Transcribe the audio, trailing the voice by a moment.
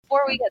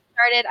before we get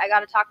started, I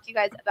got to talk to you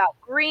guys about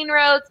Green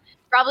Roads. You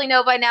probably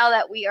know by now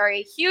that we are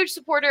a huge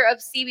supporter of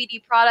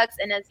CBD products,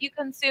 and as you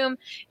consume,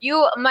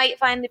 you might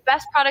find the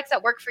best products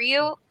that work for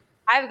you.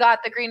 I've got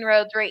the Green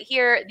Roads right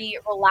here, the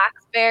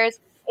Relax Bears.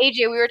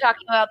 AJ, we were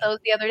talking about those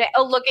the other day.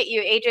 Oh, look at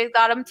you. AJ's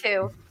got them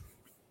too.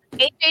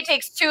 AJ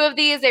takes 2 of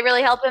these. They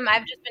really help him.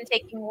 I've just been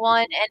taking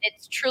 1, and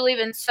it's truly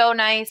been so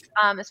nice,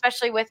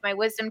 especially with my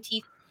wisdom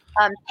teeth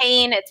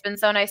pain. It's been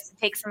so nice to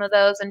take some of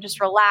those and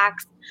just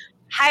relax.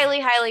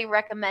 Highly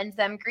recommend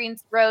them. Green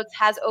Roads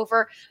has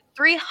over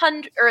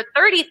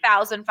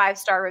 30,000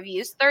 5-star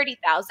reviews,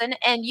 30,000,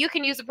 and you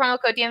can use the promo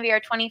code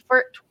DNVR20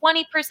 for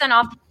 20%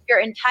 off your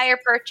entire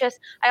purchase.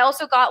 I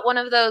also got one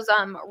of those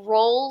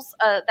rolls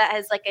that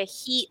has like a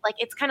heat, like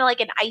it's kind of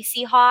like an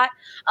icy hot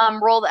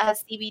roll that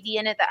has CBD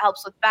in it that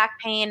helps with back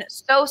pain.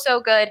 So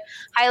good.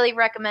 Highly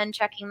recommend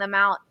checking them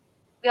out.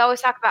 We always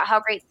talk about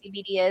how great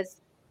CBD is.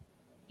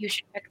 You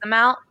should check them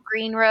out.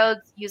 Green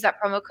Roads. Use that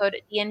promo code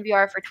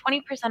DNVR for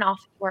 20%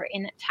 off your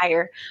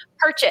entire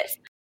purchase.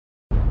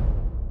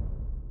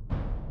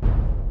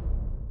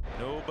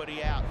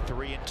 Nobody out.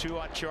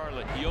 3-2 on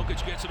Charlotte.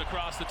 Jokic gets it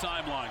across the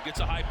timeline. Gets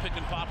a high pick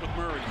and pop with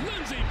Murray.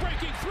 Lindsay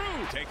breaking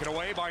through. Taken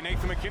away by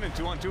Nathan McKinnon.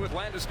 2-on-2 with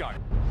Landeskog.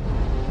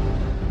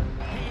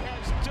 He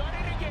has done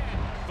it again.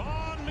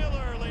 Von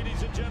Miller,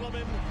 ladies and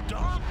gentlemen.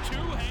 Dom 2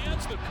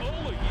 hands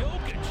Nikola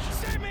Jokic.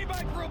 Save me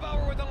by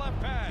Grubauer with the left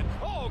pad.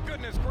 Oh,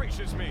 goodness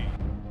gracious me.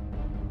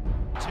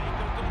 Take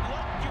a good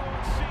look. You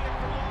won't see it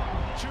for long.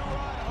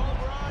 Juraj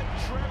home run.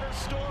 Trevor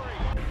Story.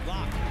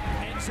 Lock.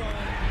 End zone.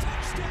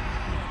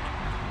 Touchdown.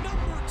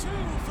 Number 2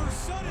 for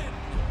Sutton.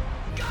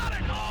 Got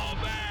it. Oh,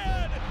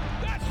 man.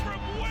 That's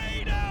from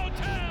way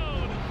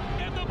downtown.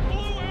 And the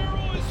blue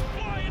arrow is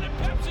flying at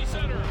Pepsi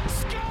Center.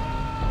 Score!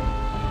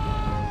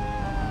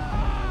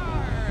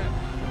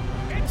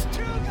 It's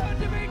too good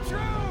to be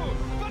true,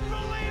 but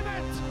believe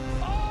it.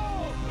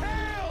 Oh,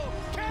 hail,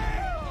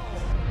 Kale!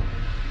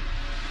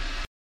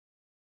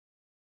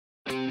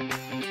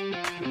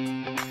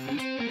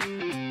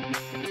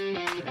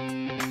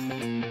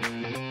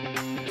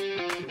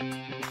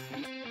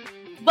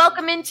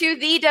 Welcome into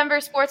the Denver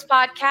Sports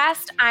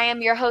Podcast. I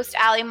am your host,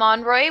 Ali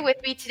Monroy.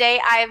 With me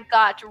today, I've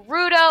got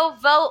Rudo,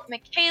 Vogt,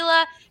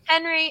 Michaela,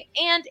 Henry,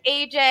 and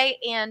AJ.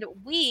 And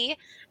we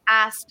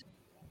asked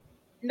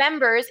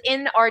members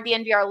in our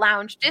DNVR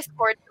Lounge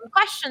Discord some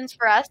questions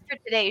for us for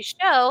today's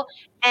show.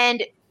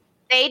 And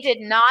they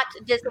did not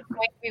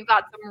disappoint. We've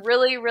got some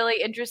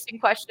really interesting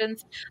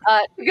questions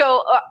to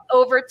go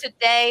over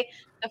today.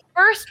 The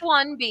first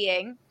one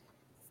being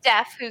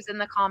Steph, who's in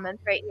the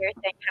comments right here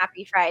saying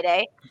Happy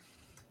Friday,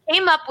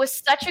 came up with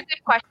such a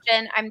good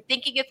question. I'm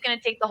thinking it's going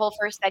to take the whole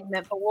first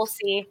segment, but we'll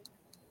see.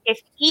 If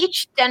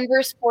each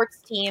Denver sports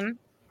team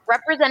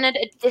represented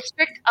a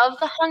district of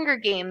the Hunger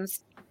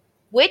Games,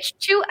 which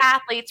 2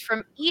 athletes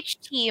from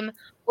each team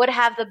would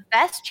have the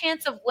best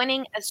chance of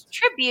winning as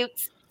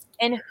tributes,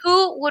 and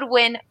who would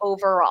win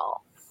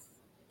overall?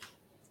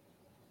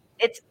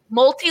 It's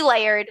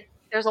multi-layered.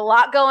 There's a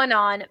lot going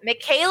on.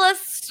 Michaela's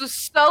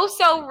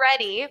so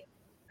ready.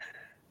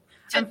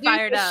 I'm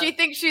fired up. She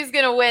thinks she's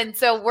going to win,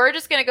 so we're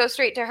just going to go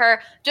straight to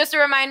her. Just a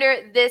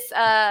reminder, this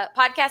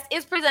podcast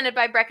is presented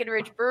by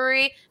Breckenridge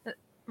Brewery.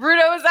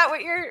 Rudo, is that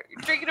what you're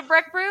drinking, a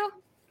Breck Brew?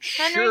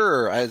 Henry?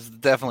 Sure, I was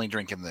definitely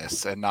drinking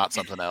this and not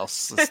something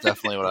else. That's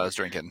definitely what I was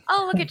drinking.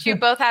 Oh, look at you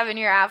both having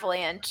your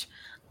Avalanche.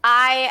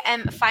 I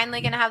am finally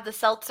going to have the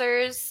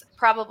seltzers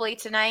probably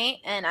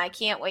tonight, and I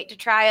can't wait to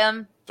try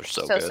them. They're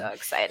so good. So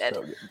excited.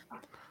 So good.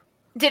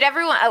 Did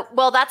everyone?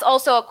 Well, that's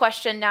also a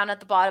question down at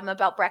the bottom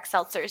about Breck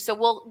seltzers. So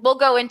we'll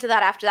go into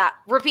that after that.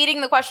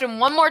 Repeating the question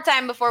one more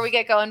time before we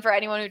get going for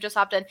anyone who just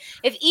hopped in.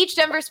 If each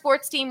Denver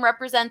sports team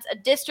represents a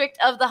district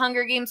of the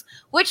Hunger Games,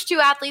 which 2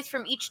 athletes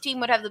from each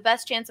team would have the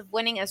best chance of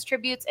winning as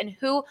tributes, and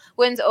who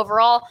wins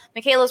overall?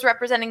 Michaela's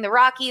representing the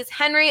Rockies.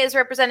 Henry is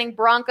representing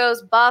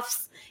Broncos,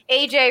 Buffs.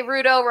 AJ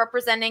Rudo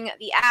representing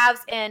the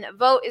Avs, and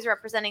Vogt is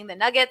representing the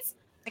Nuggets.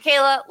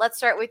 Michaela, let's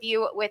start with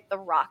you with the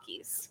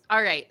Rockies.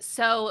 All right.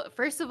 So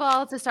first of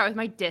all, to start with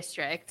my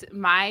district,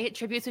 my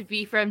tributes would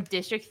be from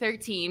District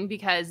 13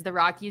 because the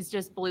Rockies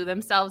just blew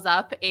themselves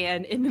up.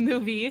 And in the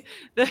movie,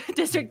 the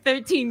District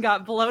 13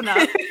 got blown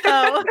up.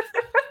 So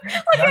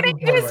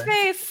look at his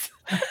face.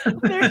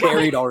 They're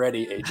buried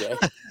already,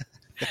 AJ.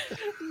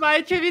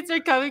 My tributes are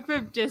coming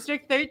from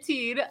District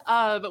 13,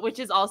 which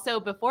is also,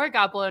 before it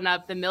got blown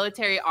up, the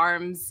military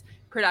arms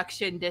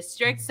production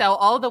district. So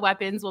all the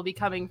weapons will be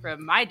coming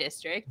from my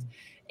district.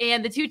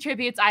 And the 2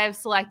 tributes I have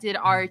selected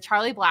are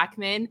Charlie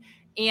Blackmon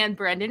and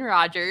Brendan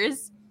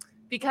Rodgers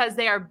because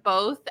they are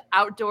both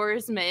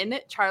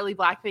outdoorsmen. Charlie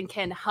Blackmon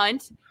can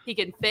hunt. He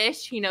can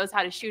fish. He knows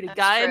how to shoot a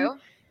gun. True.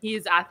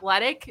 He's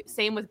athletic.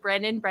 Same with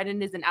Brendan.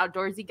 Brendan is an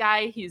outdoorsy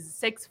guy. He's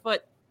 6'3".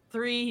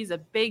 He's a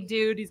big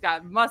dude. He's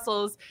got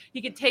muscles. He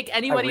could take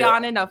anybody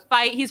on in a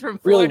fight. He's from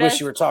Florida. Really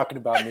wish you were talking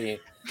about me.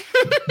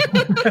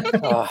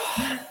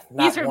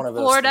 He's from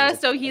Florida,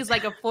 so he's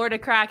like a Florida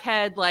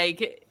crackhead.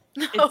 Like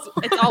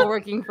it's all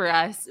working for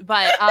us.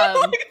 But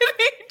look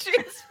at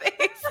AJ's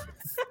face.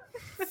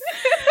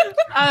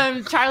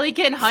 Charlie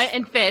can hunt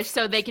and fish,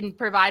 so they can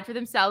provide for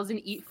themselves and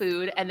eat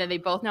food. And then they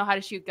both know how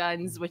to shoot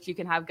guns, which you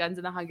can have guns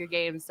in the Hunger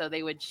Games, so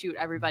they would shoot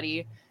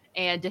everybody.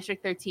 And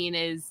District 13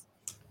 is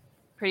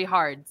pretty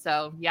hard.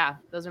 So yeah,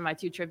 those are my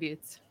 2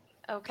 tributes.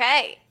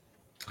 Okay.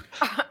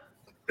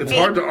 It's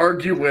hard to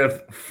argue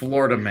with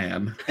Florida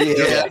Man.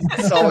 Yeah,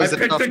 it's I always a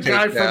picked tough a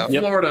guy from takedown.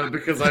 Florida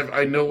because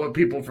I know what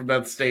people from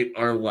that state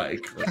are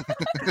like.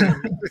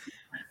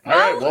 All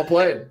right, well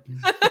played.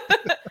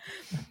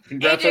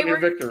 Congrats AJ, on your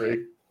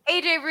victory.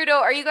 AJ, Rudo,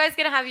 are you guys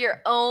going to have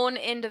your own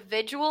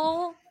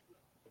individual?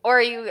 Or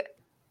are you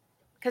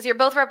 – because you're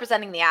both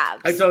representing the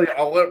Avs. I tell you,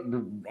 I'll let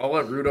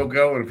Rudo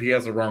go, and if he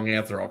has a wrong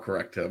answer, I'll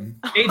correct him.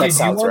 AJ, That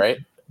sounds right.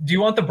 Do you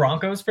want the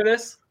Broncos for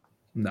this?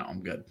 No,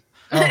 I'm good.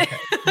 Okay.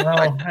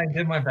 Well, I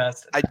did my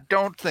best. I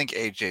don't think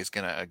AJ's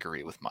going to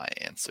agree with my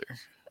answer.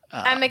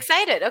 I'm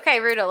excited. Okay,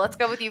 Rudo, let's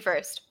go with you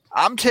first.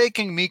 I'm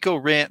taking Mikko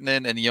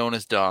Rantanen and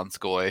Jonas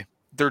Donskoi.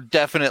 They're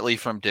definitely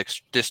from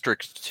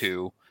District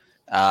 2.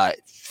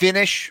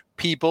 Finnish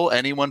people,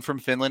 anyone from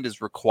Finland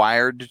is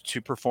required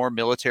to perform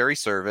military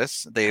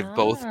service. They've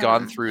both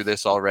gone through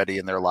this already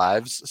in their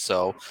lives,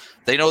 so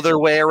they know their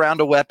way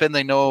around a weapon.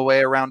 They know a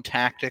way around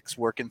tactics,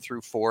 working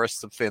through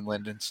forests of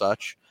Finland and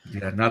such.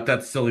 Yeah, not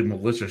that silly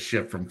militia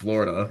shit from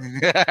Florida.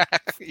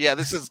 Yeah,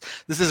 this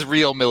is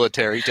real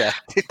military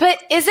tactics.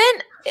 But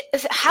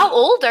how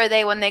old are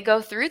they when they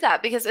go through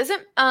that? Because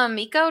isn't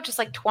Mikko just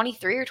like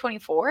 23 or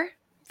 24?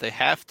 They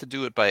have to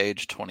do it by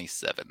age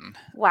 27.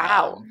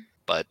 Wow.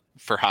 But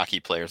for hockey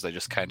players, they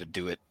just kind of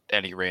do it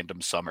any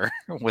random summer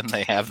when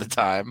they have the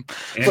time.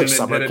 And Like it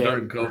summer did it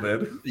during camp.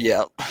 COVID.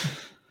 Yeah.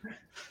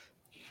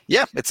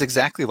 Yeah, it's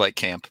exactly like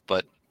camp,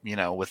 but,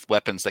 with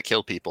weapons that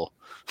kill people.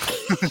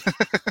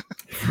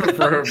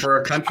 for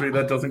a country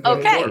that doesn't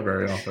go to war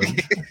very often.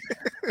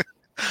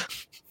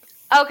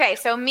 Okay,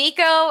 so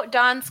Mikko,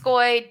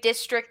 Donskoi,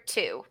 District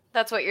 2.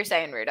 That's what you're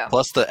saying, Rudo.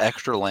 Plus the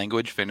extra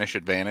language Finnish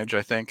advantage,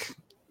 I think,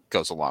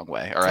 goes a long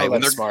way. All right, Oh,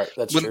 that's smart.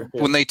 That's true.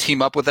 Yeah. When they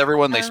team up with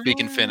everyone, they speak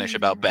in Finnish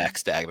about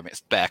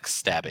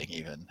backstabbing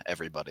even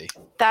everybody.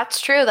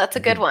 That's true. That's a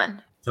good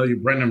one. Tell you,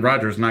 Brendan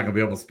Rodgers not going to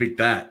be able to speak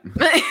that.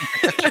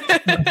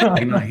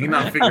 He's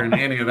not figuring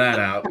any of that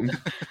out.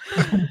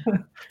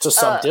 It's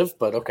assumptive,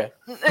 but okay.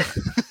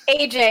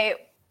 AJ,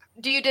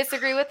 do you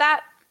disagree with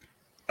that?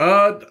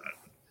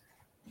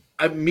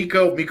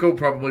 Mikko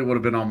probably would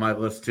have been on my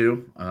list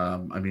too.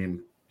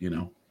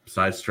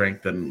 Size,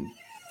 strength, and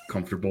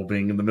comfortable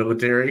being in the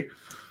military.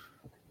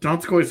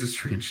 Donskoi is a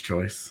strange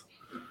choice.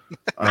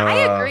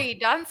 I agree.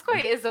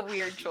 Donskoi is a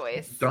weird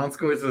choice.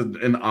 Donskoi is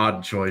an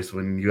odd choice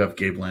when you have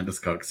Gabe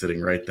Landeskog sitting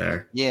right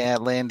there. Yeah,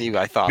 Landy,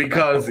 I thought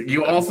because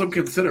you also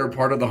consider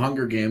part of the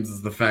Hunger Games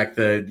is the fact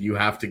that you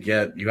have to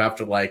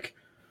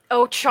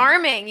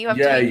charming. You have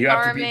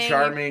to be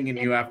charming, and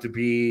you have to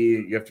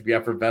be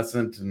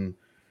effervescent, and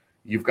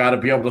you've got to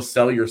be able to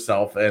sell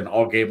yourself. And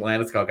all Gabe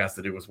Landeskog has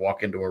to do is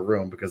walk into a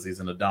room because he's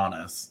an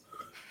Adonis,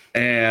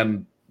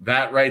 and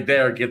that right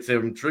there gets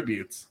him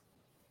tributes.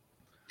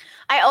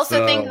 I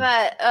also think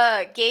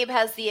that Gabe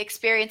has the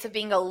experience of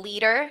being a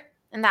leader,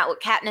 and that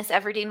Katniss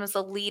Everdeen was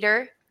a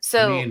leader.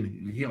 So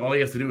all he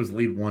has to do is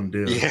lead one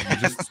dude.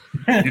 Yeah.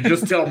 You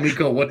just tell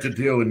Mikko what to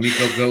do, and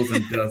Mikko goes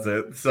and does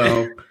it.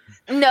 So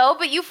no,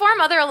 but you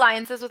form other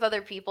alliances with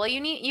other people.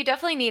 You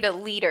definitely need a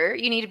leader.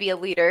 You need to be a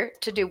leader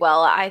to do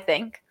well, I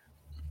think.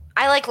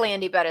 I like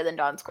Landy better than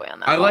Donskoi on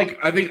that.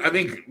 I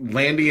think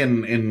Landy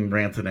and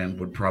Rantanen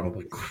would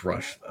probably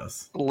crush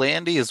this.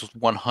 Landy is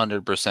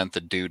 100% the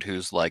dude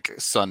who's like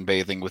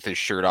sunbathing with his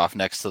shirt off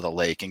next to the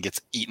lake and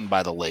gets eaten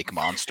by the lake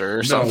monster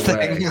or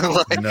something.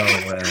 No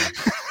way.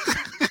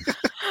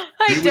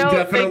 He would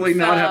definitely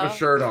not have a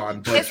shirt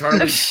on, but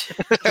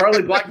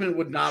Charlie Blackman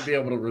would not be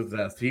able to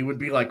resist. He would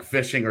be like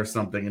fishing or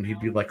something, and he'd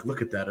be like,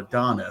 "Look at that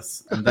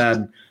Adonis," and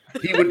then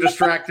he would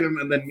distract him,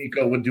 and then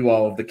Mikko would do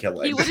all of the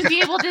killing. He wouldn't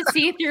be able to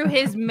see through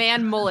his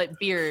man mullet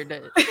beard.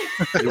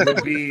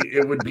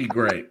 It would be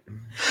great.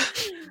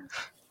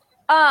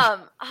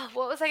 What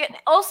was I getting?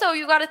 Also,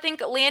 you got to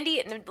think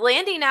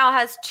Landy now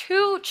has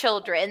 2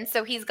 children,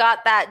 so he's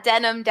got that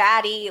denim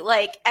daddy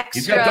extra.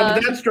 He's got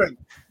double dad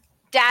strength.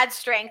 Dad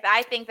strength.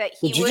 I think that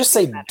he. Did you just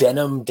say better.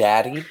 denim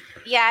daddy?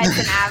 Yeah, it's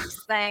an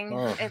abs thing.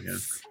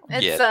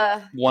 It's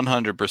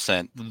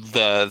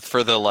 100%.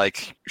 For the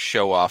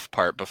show off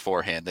part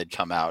beforehand, they'd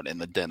come out in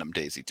the denim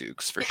Daisy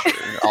Dukes for sure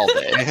all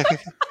day.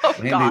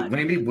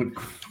 Landy would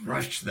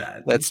crush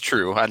that. That's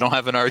true. I don't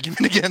have an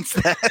argument against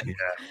that. Yeah.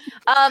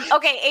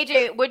 Okay,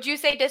 AJ, would you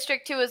say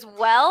District 2 as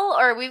well,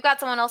 or we've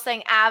got someone else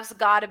saying Avs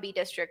got to be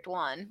District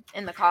 1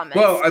 in the comments?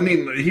 Well, I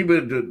mean,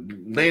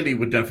 Landy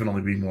would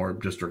definitely be more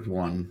District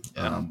 1,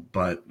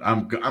 but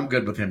I'm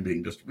good with him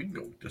being we can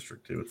go with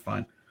District 2. It's fine.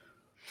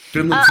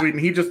 Finland, Sweden.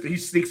 He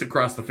sneaks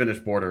across the Finnish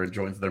border and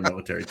joins their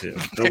military too.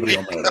 Nobody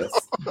will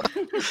notice.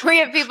 We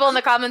have people in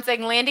the comments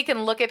saying Landy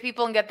can look at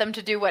people and get them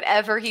to do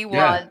whatever he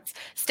wants.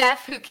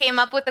 Steph, who came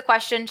up with the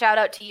question, shout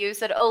out to you,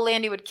 said, "Oh,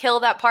 Landy would kill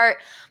that part."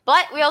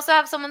 But we also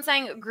have someone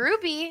saying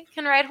Groovy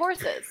can ride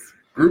horses.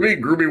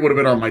 Groovy would have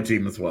been on my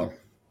team as well.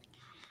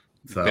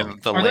 So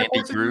the Landy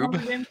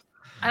Groob.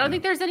 I don't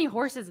think there's any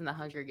horses in the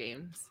Hunger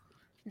Games.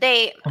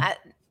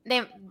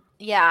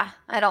 Yeah,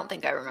 I don't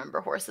think I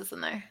remember horses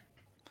in there.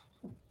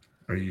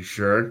 Are you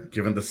sure?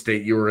 Given the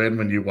state you were in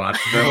when you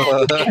watched them?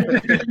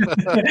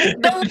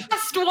 The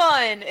last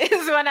one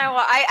is when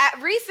I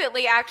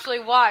recently actually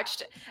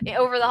watched,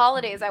 over the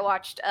holidays, I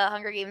watched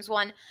Hunger Games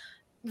 1.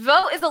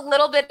 Vote is a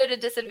little bit at a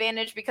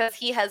disadvantage because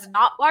he has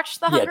not watched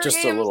the Hunger Games. Yeah,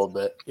 just a little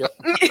bit. Yep.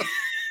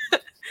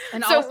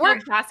 And So also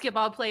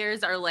basketball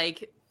players are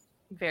like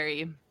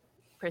very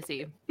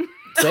prissy.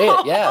 Say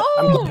it, yeah.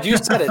 I mean, you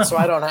said it, so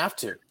I don't have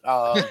to.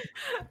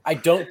 I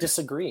don't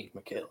disagree,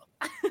 Michaela.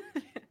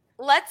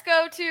 Let's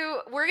go to.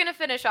 We're gonna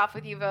finish off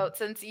with you, Vote,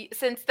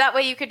 since that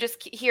way you could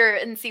just hear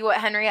and see what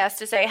Henry has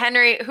to say.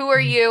 Henry, who are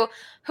you?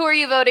 Who are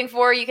you voting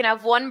for? You can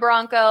have one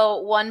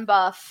Bronco, one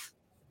Buff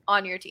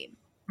on your team.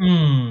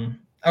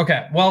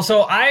 Okay. Well,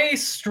 so I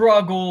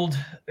struggled.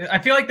 I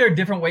feel like there are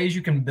different ways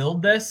you can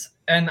build this,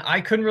 and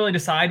I couldn't really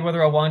decide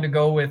whether I wanted to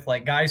go with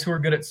like guys who are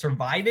good at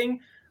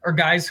surviving or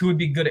guys who would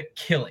be good at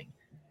killing.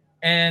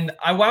 And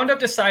I wound up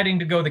deciding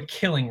to go the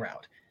killing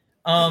route.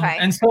 Okay.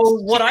 And so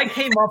what I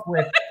came up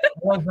with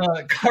was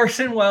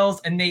Carson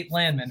Wells and Nate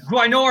Landman, who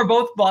I know are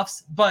both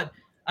Buffs, but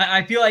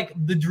I feel like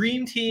the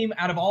dream team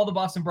out of all the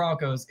Buffs and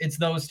Broncos, it's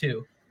those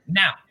two.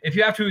 Now, if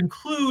you have to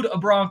include a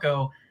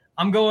Bronco,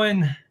 I'm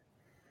going,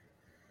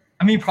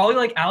 probably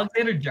like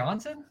Alexander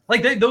Johnson.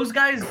 Like those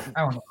guys,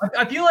 I don't know.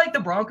 I feel like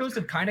the Broncos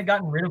have kind of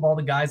gotten rid of all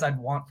the guys I'd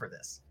want for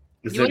this.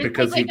 Is it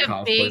because he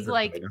cosplays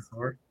a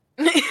dinosaur?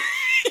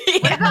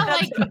 What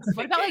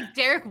about like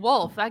Derek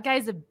Wolfe? That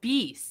guy's a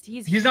beast.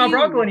 He's not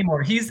Bronco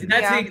anymore. That's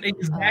the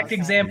exact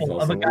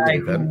example of a guy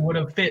who would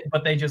have fit,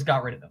 but they just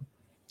got rid of him.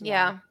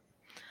 Yeah.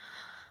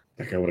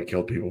 That guy would have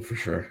killed people for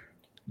sure.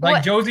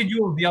 Like Josie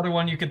Jewell, the other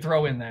one you could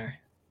throw in there.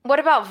 What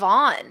about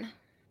Vaughn?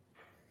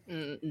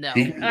 No.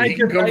 He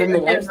can come from the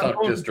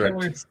livestock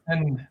district.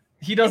 And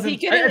he doesn't.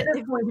 At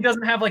this point, he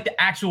doesn't have like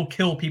the actual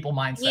kill people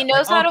mindset. He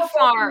knows how to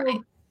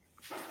farm.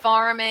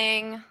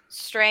 Farming,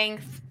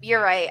 strength.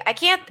 You're right.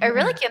 I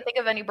really can't think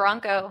of any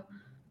Bronco.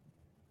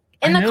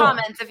 In the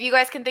comments, if you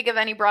guys can think of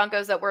any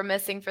Broncos that we're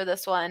missing for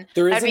this one.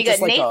 There isn't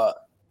just like a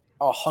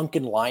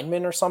hunkin'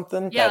 lineman or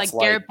something? Yeah, like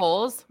Garrett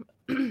Bowles.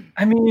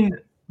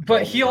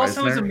 But he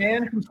also is a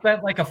man who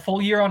spent like a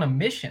full year on a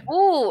mission.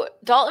 Ooh,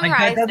 Dalton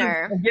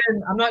Reisner.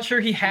 Again, I'm not sure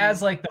he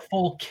has like the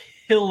full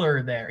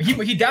killer there.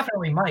 He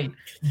definitely might.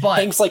 But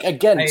Hank's like,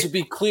 again, to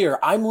be clear,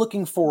 I'm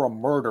looking for a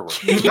murderer.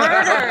 Absolutely.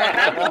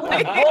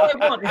 All I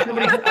want is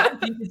somebody who I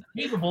think is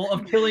capable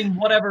of killing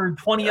whatever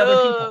 20 other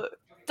people.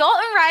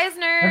 Dalton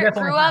Reisner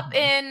grew up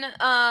in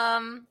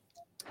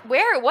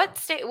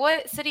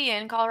what city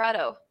in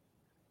Colorado?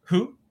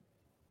 Who?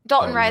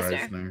 Dalton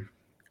Reisner.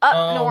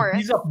 Up north.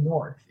 He's up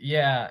north.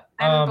 Yeah.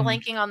 I'm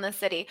blanking on the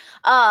city.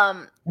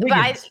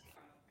 But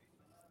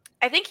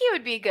I think he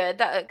would be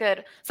good.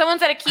 Good. Someone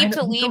said Aqib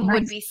Talib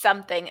would be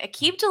something.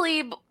 Aqib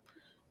Talib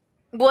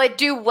would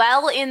do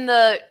well in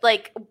the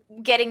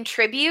getting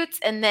tributes,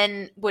 and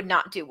then would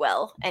not do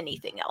well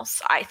anything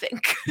else. I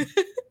think.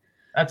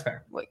 That's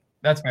fair.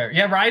 That's fair.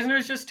 Yeah, Reisner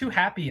is just too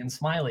happy and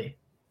smiley.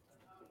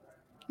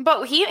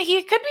 But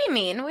he could be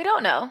mean. We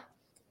don't know.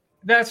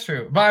 That's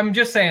true. But I'm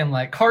just saying,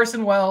 like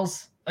Carson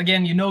Wells.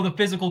 Again, the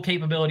physical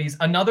capabilities.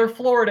 Another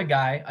Florida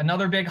guy,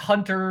 another big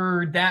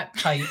hunter, that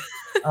type.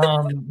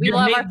 We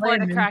love our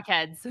Florida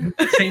crackheads.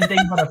 Same thing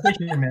about a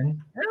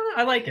fisherman.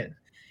 I like it.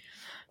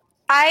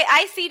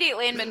 I see Nate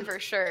Landman for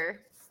sure.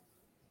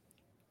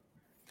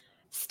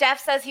 Steph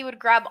says he would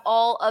grab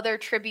all other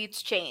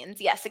tributes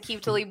chains. Yes,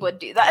 Aqib Talib would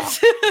do that.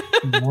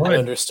 I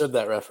understood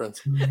that reference.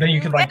 Then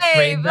you could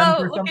trade them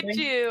for something. Look at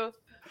you.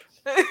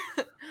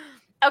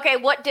 Okay,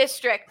 what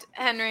district,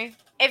 Henry?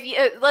 If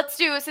you let's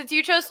do, since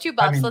you chose two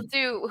Buffs, let's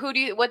do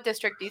what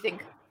district do you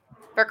think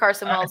for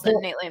Carson Wells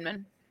and Nate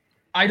Landman?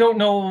 I don't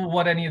know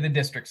what any of the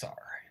districts are.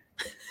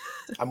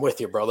 I'm with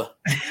you, brother.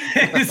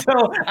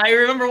 So I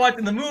remember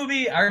watching the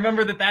movie. I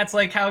remember that's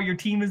like how your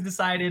team is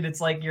decided. It's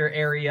like your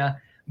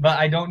area, but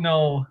I don't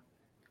know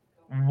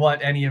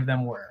what any of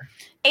them were.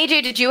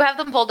 AJ, did you have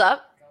them pulled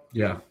up?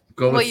 Yeah,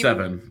 go with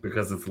 7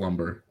 because it's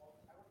lumber.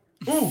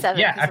 Ooh,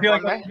 yeah, I feel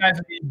like those guys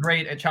would be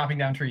great at chopping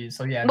down trees.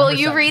 So yeah. Will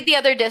you read the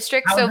other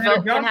districts so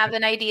Vote can have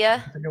an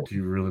idea? Do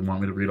you really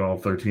want me to read all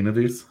 13 of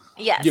these?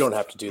 Yes. You don't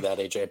have to do that,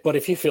 AJ. But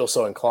if you feel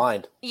so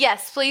inclined.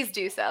 Yes, please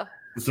do so.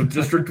 So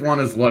District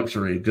 1 is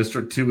luxury.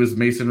 District 2 is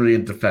masonry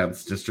and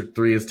defense. District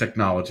 3 is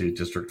technology.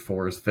 District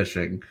 4 is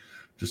fishing.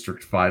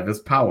 District 5 is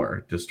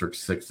power. District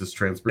 6 is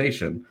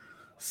transportation.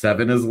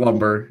 7 is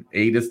lumber.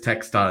 8 is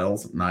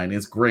textiles. 9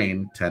 is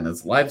grain. 10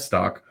 is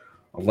livestock.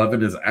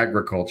 11 is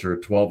agriculture,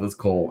 12 is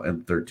coal,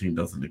 and 13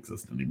 doesn't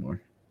exist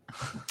anymore.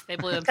 They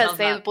blew themselves up.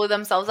 Because they blew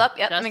themselves up.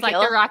 Yep, just like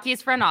the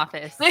Rockies front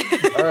office.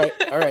 All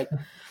right.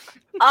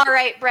 All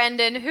right,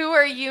 Brendan, who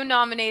are you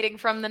nominating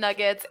from the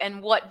Nuggets,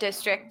 and what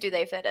district do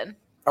they fit in?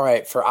 All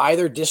right, for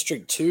either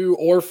District 2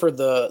 or for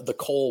the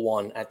coal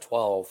one at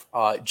 12,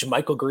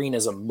 JaMychal Green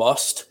is a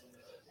must.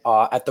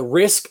 At the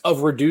risk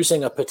of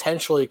reducing a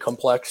potentially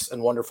complex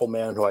and wonderful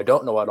man who I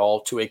don't know at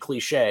all to a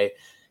cliche,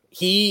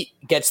 he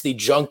gets the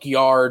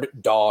junkyard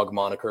dog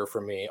moniker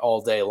from me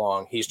all day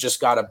long. He's just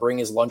got to bring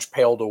his lunch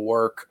pail to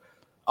work.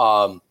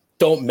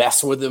 Don't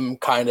mess with him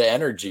kind of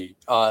energy.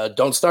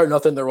 Don't start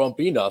nothing, there won't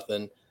be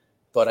nothing.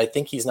 But I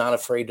think he's not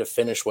afraid to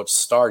finish what's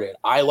started.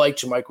 I like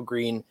JaMychal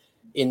Green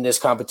in this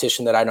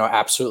competition that I know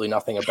absolutely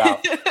nothing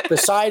about.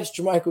 Besides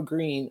JaMychal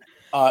Green,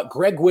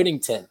 Greg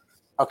Whittington.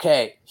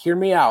 Okay, hear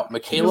me out.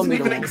 Michaela doesn't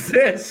even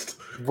exist.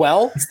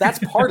 Well, that's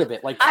part of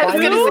it. Like I was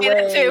going to say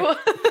that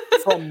too.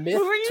 From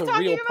myth to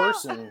real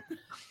person.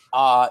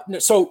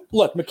 So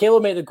look,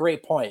 Michaela made a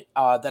great point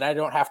that I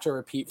don't have to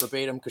repeat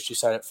verbatim because she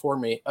said it for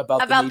me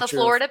about the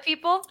Florida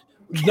people.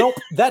 Nope,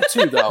 that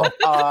too though.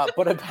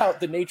 But about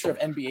the nature of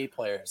NBA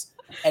players.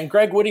 And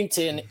Greg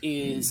Whittington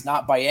is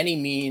not by any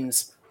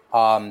means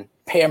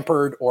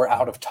pampered or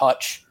out of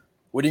touch.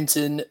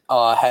 Whittington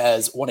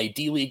has won a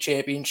D-League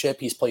championship.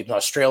 He's played in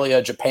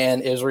Australia,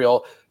 Japan,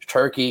 Israel,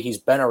 Turkey. He's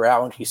been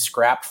around. He's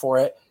scrapped for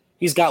it.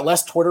 He's got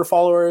less Twitter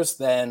followers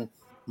than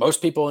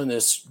most people in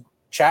this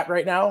chat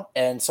right now.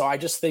 And so I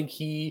just think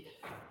he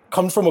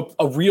comes from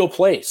a real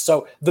place.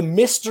 So the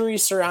mystery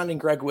surrounding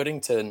Greg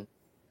Whittington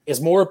is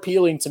more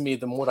appealing to me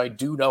than what I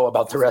do know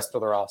about the rest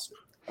of the roster.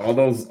 All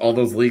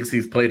those leagues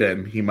he's played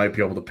in, he might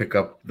be able to pick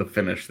up the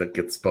Finnish that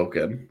gets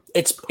spoken.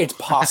 It's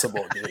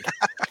possible, dude.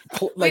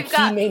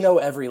 He may know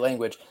every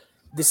language.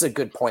 This is a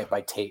good point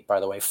by Tate, by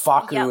the way.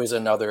 Faku is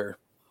another.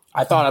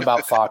 I thought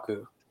about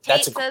Faku.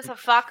 Tate says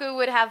Faku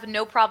would have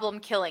no problem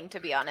killing, to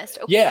be honest.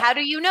 Okay, yeah. How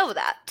do you know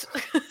that?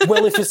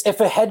 Well, if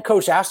a head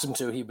coach asked him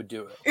to, he would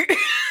do it.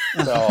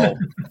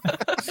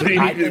 So you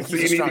need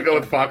to go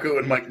with Faku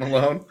and Mike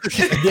Malone?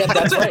 Yeah,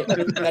 that's right.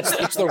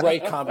 It's the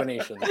right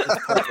combination.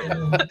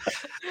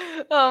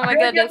 Oh my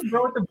goodness.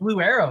 Go with the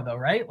blue arrow though,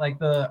 right? Like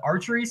the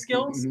archery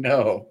skills?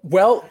 No.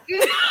 Well,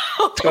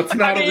 that's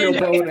not a real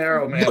bow and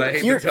arrow, man. I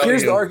hate to tell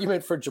here's you. the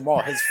argument for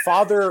Jamal. His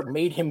father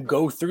made him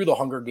go through the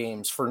Hunger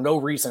Games for no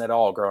reason at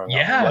all growing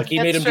up. Like he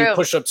made him do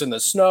push-ups in the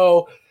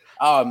snow,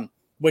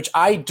 which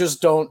I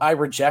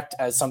reject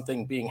as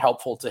something being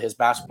helpful to his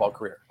basketball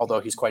career,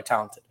 although he's quite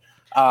talented.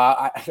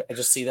 I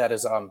just see that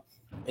as an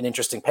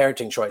interesting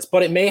parenting choice,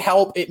 but it may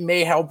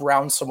help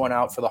round someone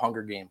out for the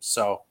Hunger Games.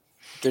 So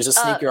there's a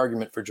sneaky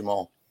argument for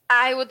Jamal.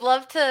 I would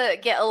love to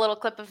get a little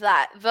clip of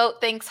that. Vote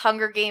thinks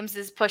Hunger Games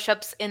is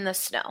push-ups in the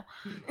snow.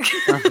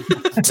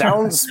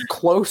 Sounds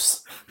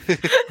close.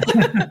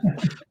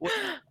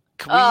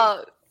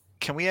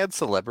 Can we add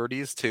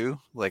celebrities too?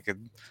 Like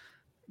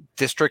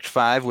District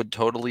 5 would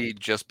totally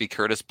just be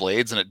Curtis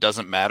Blades, and it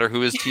doesn't matter who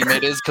his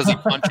teammate is because he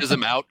punches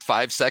him out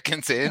 5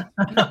 seconds in.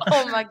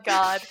 Oh my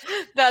God.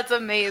 That's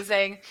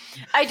amazing.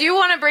 I do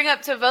want to bring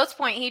up to Vote's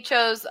point. He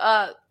chose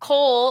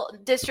Cole,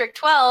 District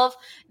 12.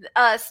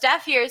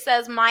 Steph here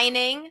says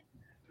Miner.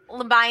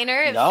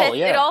 It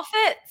all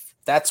fits.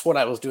 That's what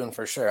I was doing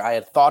for sure. I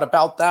had thought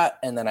about that,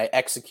 and then I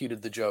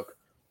executed the joke.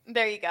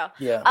 There you go.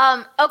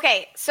 Yeah.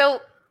 Okay, so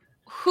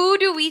who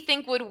do we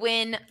think would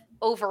win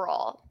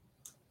overall?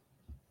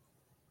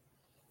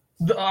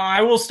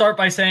 I will start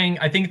by saying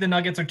I think the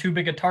Nuggets are too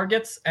big of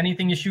targets.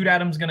 Anything you shoot at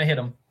them is going to hit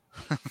them.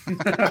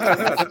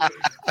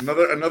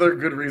 another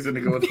good reason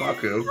to go with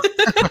Faku.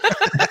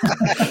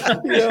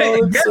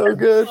 Yo, it's so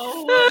good.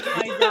 Oh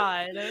my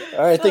God.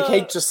 All right, I think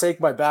Hank just sank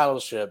my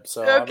battleship.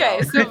 So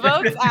okay, so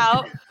Vote's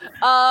out.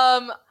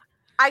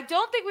 I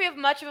don't think we have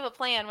much of a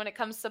plan when it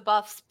comes to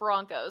Buffs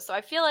Broncos. So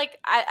I feel like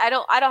I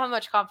don't have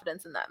much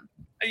confidence in them.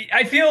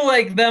 I feel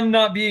like them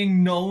not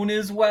being known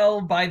as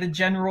well by the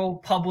general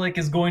public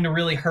is going to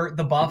really hurt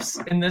the Buffs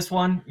in this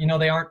one. You know,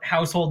 they aren't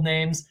household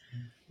names.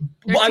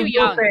 They're too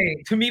young.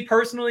 Say, to me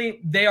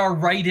personally, they are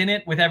right in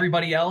it with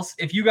everybody else.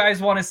 If you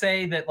guys want to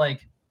say that,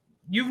 like,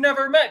 you've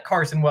never met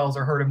Carson Wells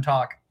or heard him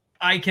talk,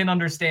 I can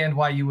understand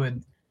why you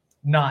would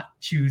not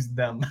choose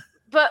them.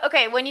 But,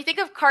 okay, when you think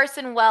of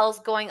Carson Wells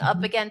going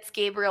up against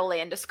Gabriel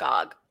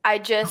Landeskog,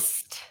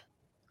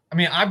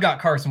 I've got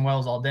Carson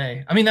Wells all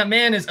day. I mean, that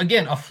man is,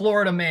 again, a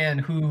Florida man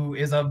who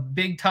is a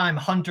big-time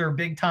hunter,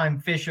 big-time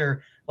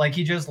fisher. Like,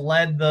 he just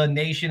led the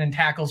nation in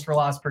tackles for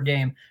loss per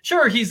game.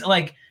 Sure, he's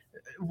like,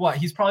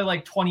 he's probably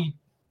like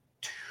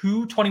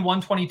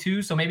 21,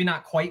 22, so maybe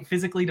not quite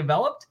physically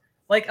developed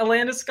like a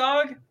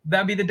Landeskog.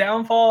 That'd be the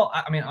downfall.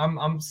 I mean,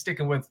 I'm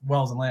sticking with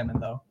Wells and Landman,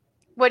 though.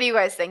 What do you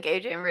guys think,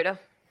 AJ and Rudo?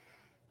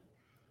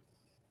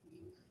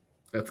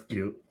 That's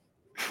cute.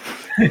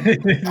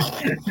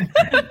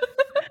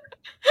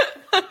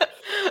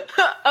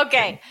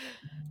 Okay.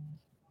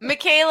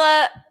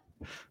 Michaela,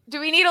 do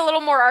we need a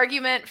little more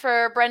argument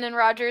for Brendan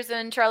Rodgers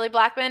and Charlie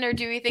Blackmon, or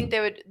do we think they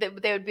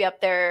would be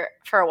up there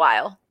for a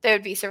while? They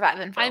would be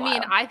surviving for a while. I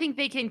mean, I think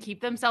they can keep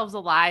themselves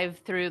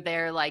alive through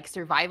their like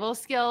survival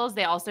skills.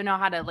 They also know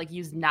how to like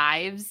use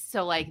knives.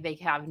 So like they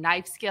have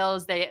knife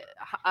skills.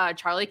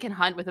 Charlie can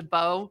hunt with a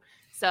bow.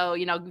 So,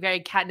 you know, very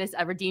Katniss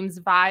Everdeen's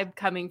vibe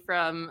coming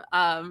from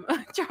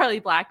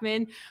Charlie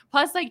Blackmon.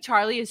 Plus, like,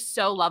 Charlie is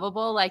so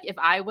lovable. Like, if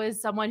I was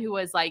someone who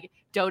was, like,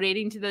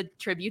 donating to the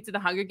tributes of the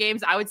Hunger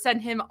Games, I would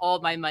send him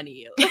all my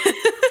money.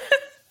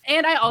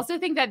 And I also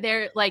think that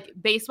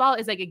baseball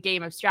is, like, a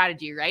game of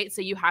strategy, right?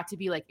 So you have to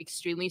be, like,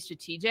 extremely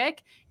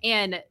strategic.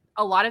 And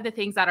a lot of the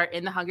things that are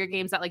in the Hunger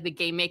Games that like the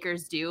game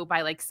makers do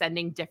by like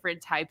sending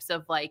different types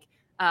of like,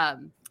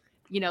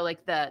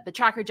 like the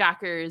tracker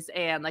jackers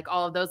and like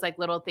all of those like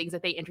little things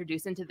that they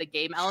introduce into the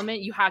game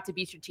element, you have to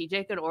be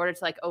strategic in order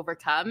to like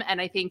overcome.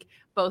 And I think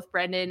both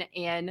Brendan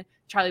and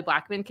Charlie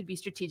Blackman could be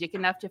strategic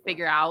enough to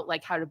figure out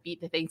like how to beat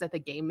the things that the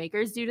game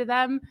makers do to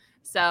them.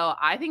 So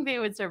I think they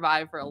would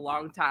survive for a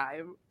long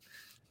time.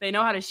 They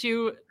know how to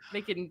shoot.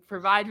 They can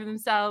provide for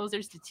themselves.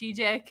 They're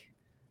strategic.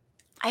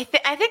 I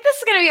think this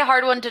is going to be a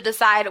hard one to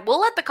decide.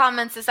 We'll let the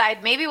comments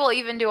decide. Maybe we'll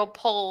even do a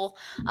poll.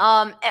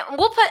 And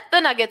we'll put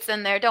the Nuggets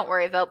in there. Don't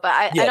worry, Vote. But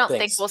I don't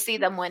think we'll see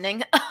them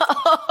winning.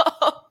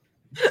 A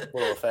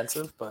little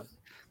offensive, but.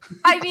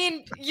 I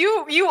mean,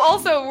 you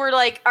also were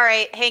like, all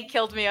right, Hank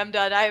killed me. I'm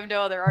done. I have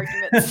no other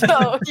arguments.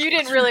 So you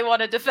didn't really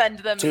want to defend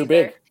them Too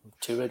either.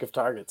 big of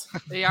targets.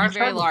 They are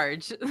very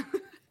large.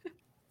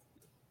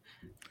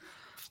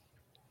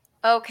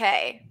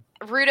 Okay.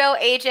 Rudo,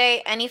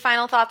 AJ, any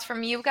final thoughts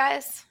from you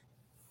guys?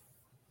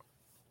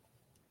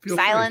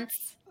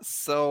 Silence.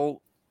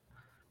 So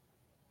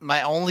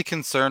my only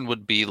concern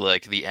would be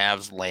like the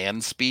Avs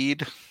land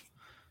speed,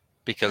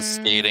 because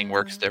skating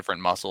works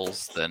different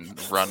muscles than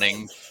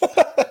running.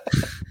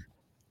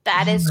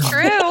 That is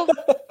true.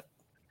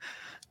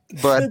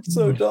 But It's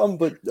so dumb,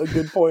 but a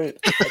good point.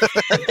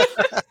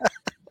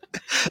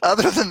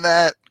 other than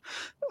that,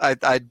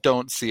 I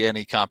don't see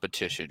any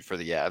competition for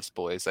the Avs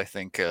boys. I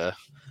think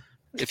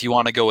if you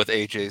want to go with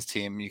AJ's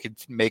team, you could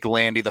make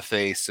Landy the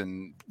face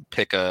and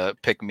pick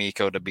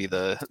Mikko to be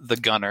the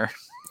gunner.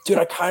 Dude,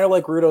 I kind of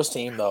like Rudo's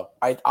team, though.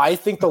 I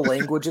think the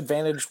language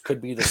advantage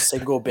could be the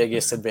single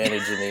biggest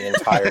advantage in the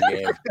entire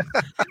game.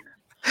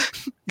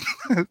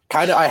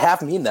 I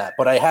half mean that,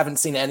 but I haven't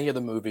seen any of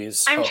the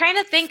movies. So. I'm trying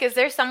to think,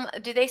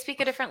 do they speak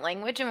a different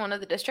language in one of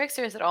the districts,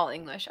 or is it all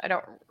English? I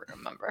don't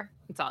remember.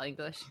 It's all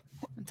English.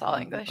 It's all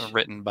English.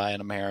 Written by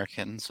an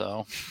American,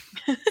 so.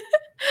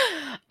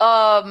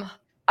 All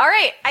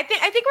right, I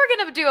think we're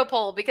gonna do a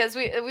poll because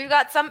we've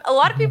got a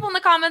lot of people in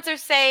the comments are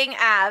saying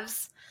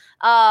Avs.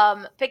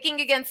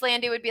 Picking against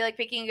Landy would be like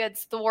picking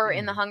against Thor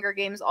in the Hunger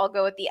Games. I'll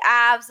go with the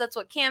Avs. That's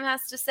what Cam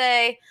has to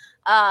say.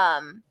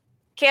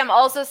 Cam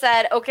also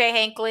said, "Okay,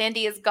 Hank,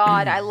 Landy is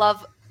God. I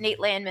love Nate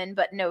Landman,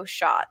 but no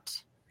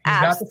shot." He's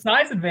got the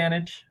size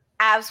advantage.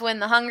 Avs win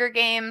the Hunger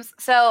Games.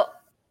 So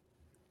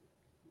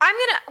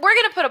we're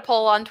gonna put a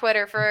poll on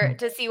Twitter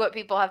to see what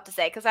people have to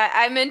say because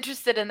I'm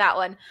interested in that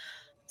one.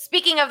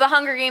 Speaking of the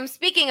Hunger Games,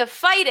 speaking of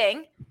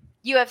fighting,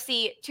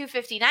 UFC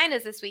 259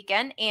 is this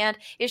weekend and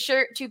is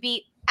sure to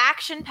be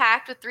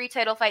action-packed with 3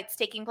 title fights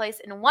taking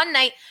place in one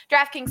night.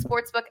 DraftKings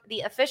Sportsbook,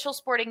 the official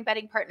sporting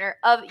betting partner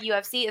of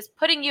UFC, is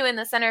putting you in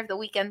the center of the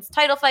weekend's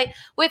title fight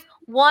with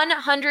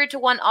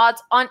 100-1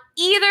 odds on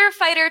either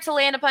fighter to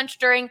land a punch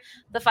during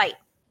the fight.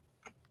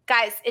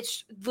 Guys,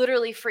 it's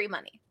literally free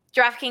money.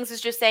 DraftKings is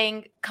just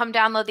saying, come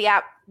download the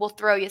app. We'll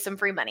throw you some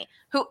free money.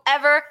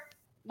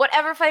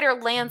 Whatever fighter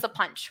lands a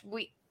punch,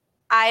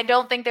 I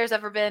don't think there's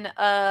ever been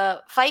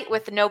a fight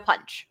with no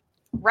punch.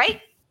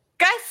 Right,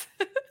 guys?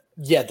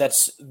 Yeah,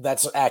 that's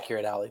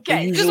accurate, Allie.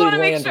 Okay, just want to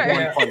make sure.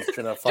 One punch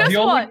in a fight.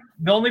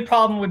 The only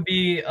problem would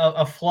be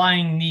a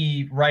flying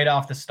knee right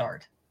off the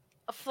start.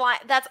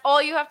 That's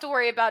all you have to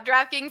worry about.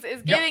 DraftKings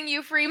is giving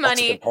you free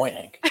money. That's a good point,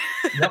 Hank.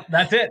 Yep,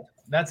 that's it.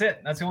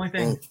 That's the only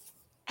thing.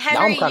 Henry,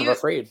 now I'm kind of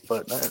afraid,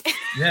 but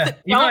yeah.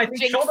 I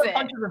think shoulder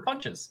punches are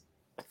punches.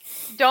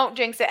 Don't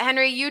jinx it.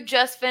 Henry, you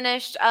just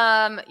finished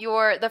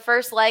the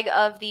first leg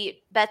of the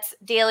Bets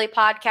Daily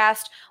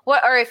podcast.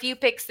 What are a few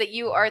picks that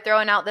you are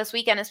throwing out this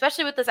weekend,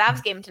 especially with this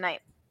Avs game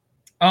tonight?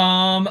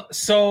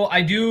 So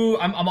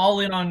I'm all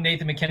in on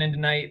Nathan McKinnon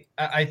tonight.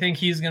 I think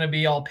he's going to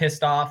be all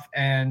pissed off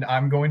and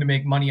I'm going to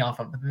make money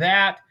off of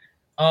that.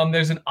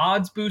 There's an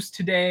odds boost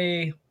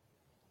today.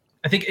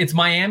 I think it's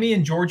Miami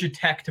and Georgia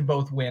Tech to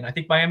both win. I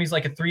think Miami's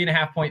like a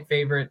 3.5 point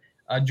favorite.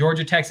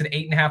 Georgia Tech's an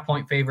 8.5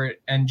 point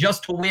favorite, and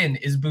just to win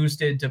is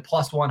boosted to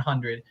plus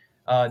 100.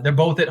 They're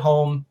both at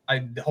home.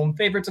 The home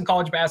favorites in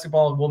college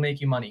basketball will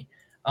make you money.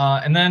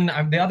 And then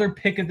the other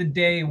pick of the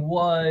day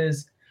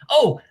was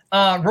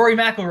Rory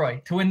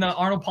McIlroy to win the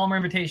Arnold Palmer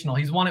Invitational.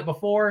 He's won it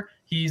before.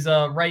 He's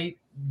right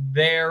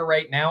there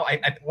right now.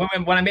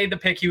 When I made the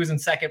pick, he was in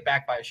second,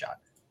 back by a shot.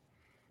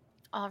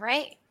 All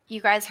right. You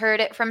guys heard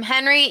it from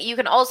Henry. You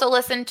can also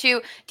listen to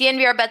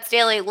DNVR Bets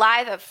Daily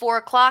live at 4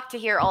 o'clock to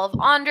hear all of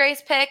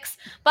Andre's picks.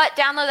 But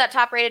download that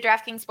top-rated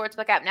DraftKings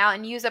Sportsbook app now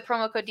and use a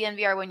promo code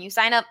DNVR when you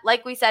sign up.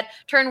 Like we said,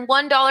 turn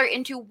 $1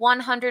 into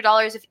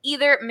 $100 if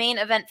either main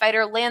event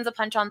fighter lands a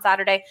punch on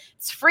Saturday.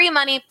 It's free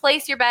money.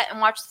 Place your bet and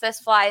watch the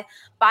fist fly.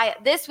 By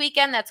this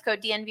weekend, that's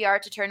code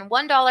DNVR to turn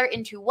 $1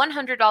 into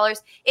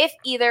 $100 if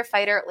either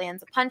fighter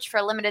lands a punch for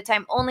a limited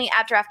time only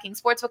at DraftKings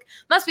Sportsbook.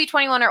 Must be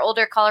 21 or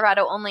older,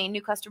 Colorado only,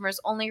 new customers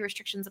only,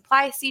 restrictions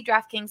apply. See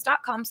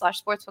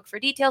DraftKings.com/sportsbook for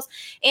details.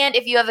 And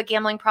if you have a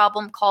gambling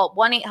problem, call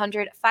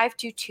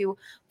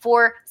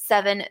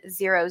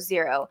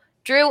 1-800-522-4700.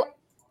 Drew,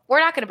 we're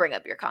not going to bring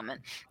up your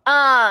comment.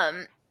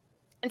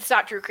 It's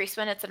not Drew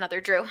Kreisman, it's another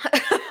Drew.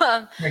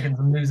 Making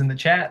some news in the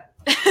chat.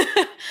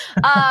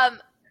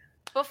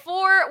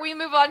 before we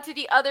move on to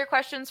the other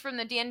questions from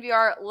the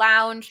DNVR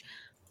Lounge,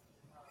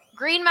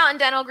 Green Mountain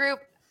Dental Group,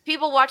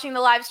 people watching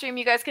the live stream,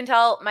 you guys can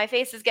tell my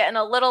face is getting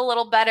a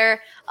little better.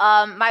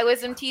 My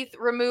wisdom teeth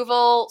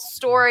removal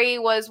story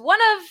was one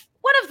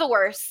of the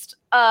worst.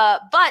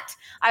 But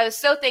I was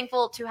so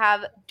thankful to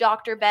have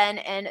Dr. Ben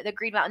and the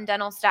Green Mountain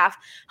Dental staff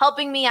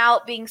helping me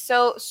out, being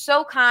so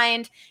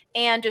kind,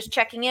 and just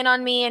checking in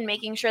on me and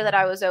making sure that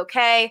I was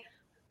okay.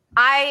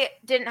 I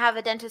didn't have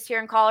a dentist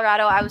here in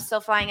Colorado. I was still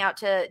flying out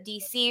to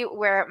DC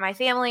where my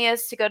family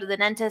is to go to the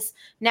dentist.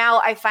 Now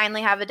I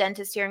finally have a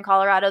dentist here in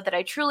Colorado that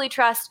I truly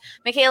trust.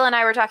 Michaela and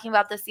I were talking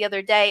about this the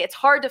other day. It's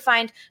hard to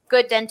find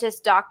good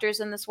dentist doctors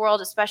in this world,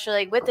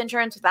 especially with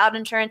insurance, without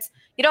insurance.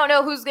 You don't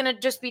know who's going to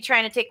just be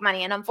trying to take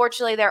money. And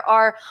unfortunately, there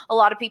are a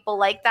lot of people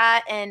like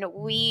that. And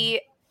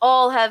we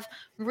all have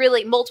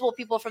multiple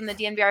people from the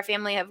DNVR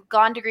family have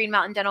gone to Green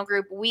Mountain Dental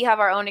Group. We have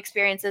our own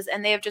experiences,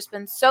 and they have just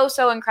been so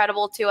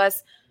incredible to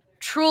us.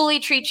 Truly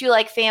treat you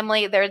like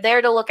family. They're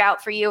there to look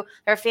out for you.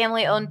 They're a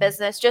family-owned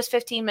business, just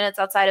 15 minutes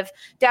outside of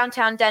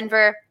downtown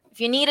Denver. If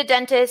you need a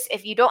dentist,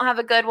 if you don't have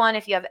a good one,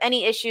 if you have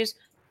any issues,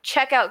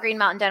 check out Green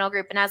Mountain Dental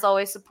Group. And as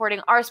always, supporting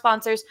our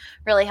sponsors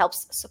really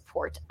helps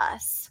support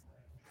us.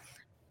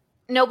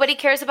 Nobody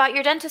cares about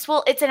your dentist.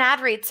 Well, it's an ad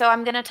read, so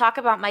I'm going to talk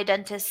about my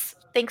dentist.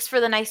 Thanks for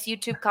the nice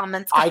YouTube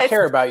comments, guys. I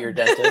care about your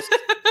dentist.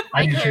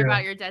 I care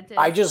about your dentist.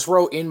 I just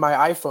wrote in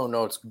my iPhone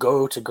notes,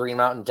 go to Green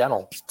Mountain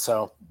Dental.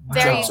 So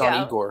there you go.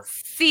 On Igor.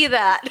 See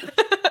that.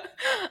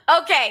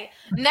 Okay.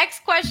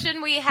 Next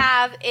question we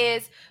have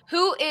is,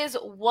 who is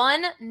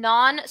one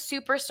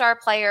non-superstar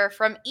player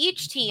from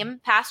each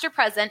team, past or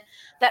present,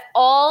 that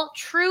all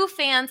true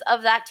fans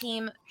of that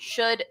team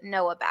should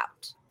know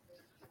about?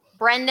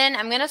 Brendan,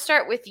 I'm going to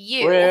start with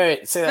you.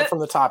 Wait. Say that from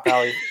the top,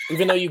 Allie.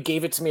 Even though you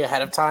gave it to me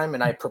ahead of time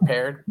and I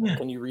prepared,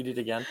 can you read it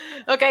again?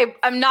 Okay,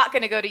 I'm not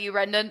going to go to you,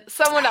 Brendan.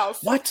 Someone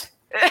else. What?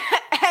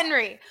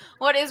 Henry,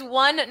 what is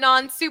one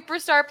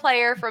non-superstar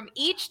player from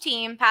each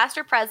team, past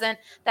or present,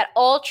 that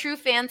all true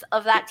fans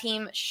of that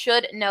team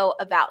should know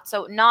about?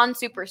 So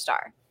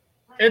non-superstar.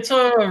 It's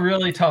a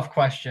really tough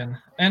question.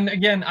 And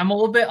again, I'm a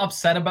little bit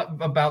upset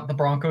about the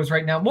Broncos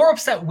right now. More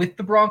upset with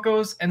the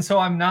Broncos. And so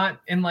I'm not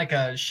in like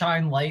a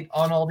shine light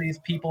on all these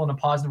people in a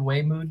positive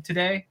way mood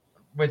today,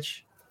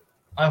 which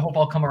I hope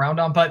I'll come around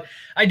on. But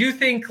I do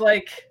think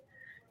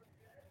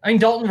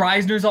Dalton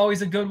Reisner's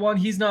always a good one.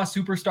 He's not a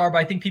superstar, but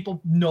I think people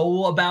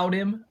know about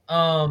him.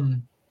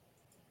 I'm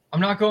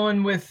not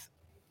going with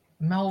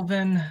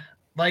Melvin.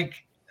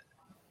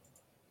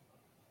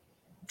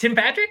 Tim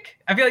Patrick?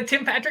 I feel like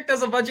Tim Patrick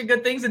does a bunch of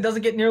good things and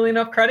doesn't get nearly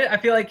enough credit. I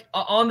feel like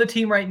on the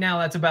team right now,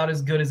 that's about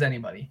as good as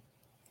anybody.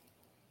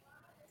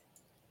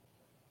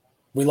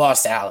 We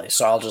lost Allie,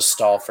 so I'll just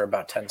stall for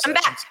about 10 seconds.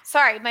 I'm back.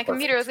 Sorry, my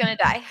computer was going to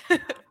die.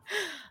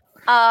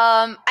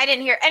 I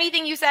didn't hear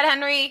anything you said,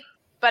 Henry,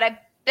 but I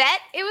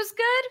bet it was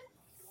good.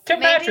 Tim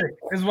Patrick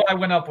is what I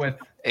went up with.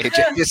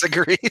 AJ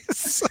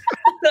disagrees.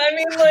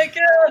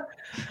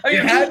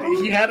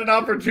 He had an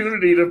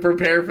opportunity to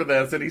prepare for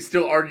this, and he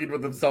still argued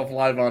with himself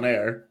live on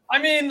air.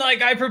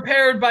 I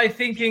prepared by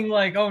thinking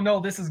oh no,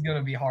 this is going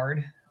to be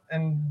hard.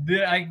 And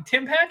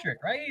Tim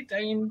Patrick, right?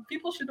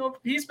 People should know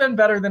he's been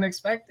better than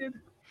expected.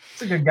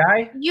 He's a good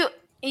guy.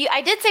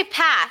 I did say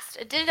past.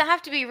 It didn't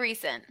have to be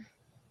recent.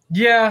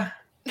 Yeah.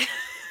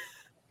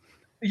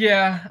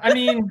 Yeah.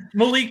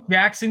 Malik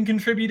Jackson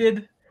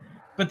contributed,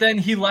 but then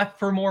he left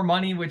for more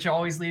money, which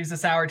always leaves a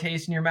sour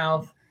taste in your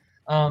mouth.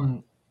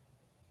 I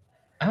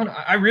don't know.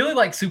 I really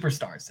like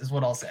superstars, is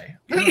what I'll say.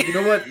 You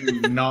know what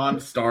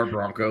non-star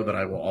Bronco that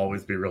I will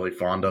always be really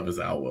fond of is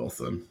Al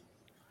Wilson.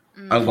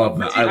 I love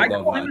that. I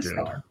love that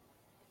dude.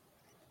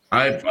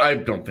 I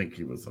don't think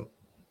he was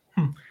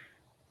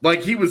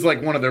he was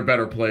one of their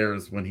better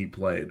players when he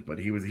played, but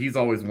he's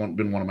always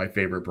been one of my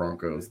favorite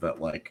Broncos that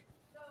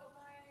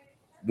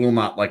will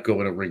not go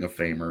in a Ring of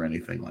Fame or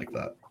anything like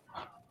that.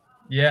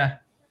 Yeah.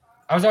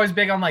 I was always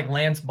big on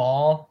Lance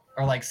Ball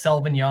or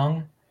Selvin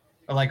Young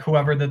or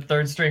whoever the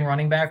third string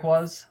running back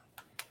was.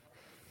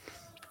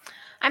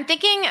 I'm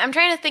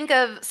trying to think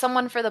of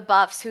someone for the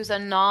Buffs who's a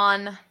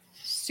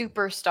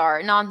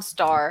non-superstar,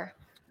 non-star.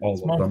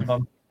 All of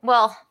them.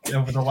 Well,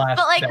 over the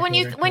last but when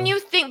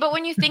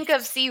you think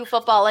of CU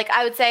football,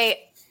 I would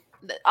say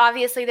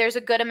obviously there's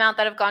a good amount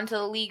that have gone to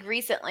the league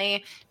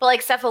recently, but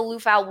Sefo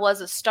Lufau was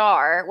a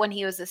star when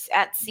he was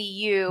at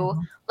CU.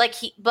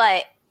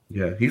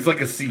 Yeah, he's a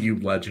CU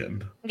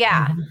legend.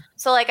 Yeah.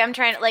 So I'm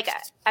trying to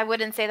I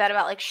wouldn't say that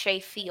about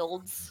Shea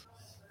Fields.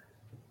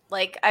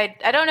 I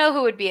don't know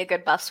who would be a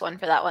good Buffs one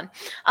for that one.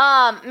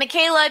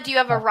 Michaela, do you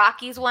have a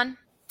Rockies one?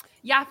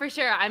 Yeah, for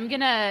sure. I'm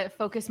going to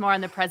focus more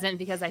on the present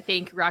because I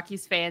think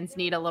Rockies fans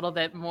need a little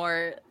bit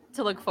more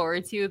to look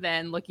forward to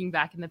than looking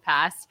back in the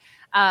past.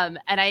 And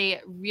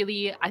I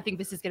think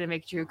this is going to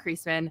make Drew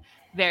Creasman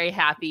very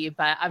happy,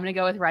 but I'm going to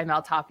go with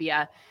Raimel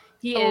Tapia.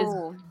 He is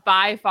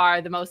by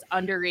far the most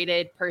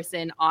underrated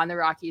person on the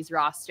Rockies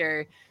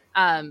roster.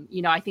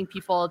 I think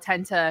people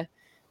tend to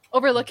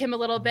overlook him a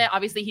little bit.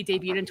 Obviously, he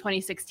debuted in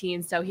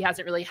 2016, so he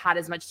hasn't really had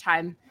as much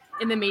time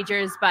in the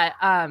majors, but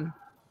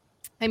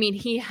I mean,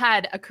 he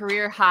had a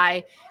career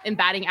high in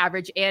batting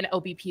average and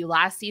OBP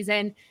last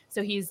season.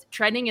 So he's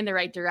trending in the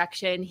right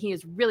direction. He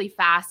is really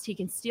fast. He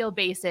can steal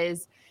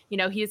bases. You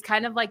know, he's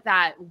kind of like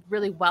that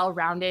really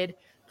well-rounded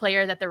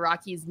player that the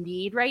Rockies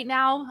need right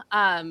now.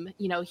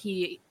 You know,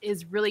 he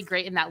is really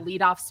great in that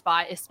leadoff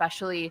spot,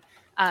 especially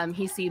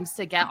he seems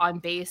to get on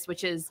base,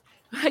 which is,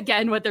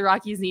 again, what the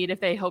Rockies need if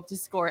they hope to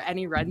score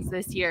any runs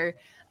this year.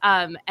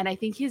 And I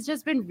think he's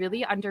just been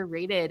really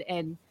underrated,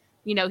 and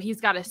you know, he's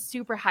got a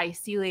super high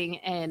ceiling,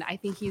 and I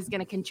think he's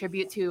going to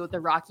contribute to the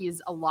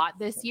Rockies a lot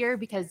this year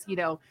because, you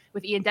know,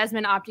 with Ian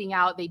Desmond opting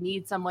out, they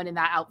need someone in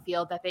that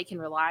outfield that they can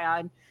rely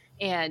on.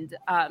 And,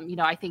 you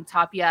know, I think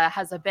Tapia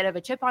has a bit of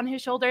a chip on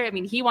his shoulder. I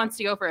mean, he wants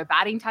to go for a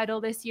batting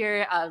title this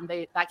year.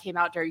 That came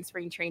out during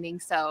spring training.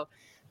 So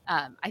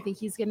I think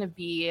he's going to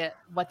be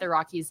what the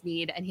Rockies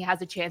need, and he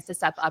has a chance to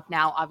step up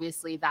now.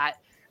 Obviously that,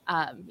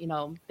 you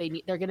know,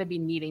 they're going to be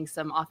needing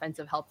some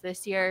offensive help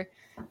this year.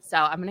 So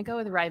I'm going to go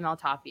with Raimel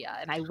Tapia,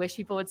 and I wish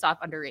people would stop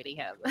underrating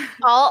him.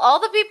 All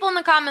the people in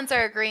the comments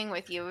are agreeing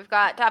with you. We've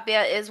got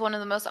Tapia is one of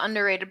the most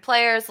underrated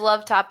players.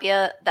 Love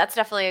Tapia. That's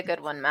definitely a good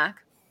one, Mac.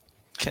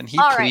 Can he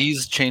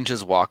please change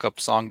his walk-up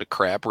song to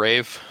Crab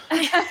Rave?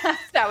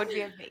 That would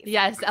be amazing.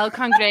 Yes, El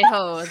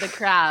Cangrejo, the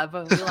crab.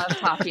 We love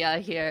Tapia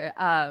here.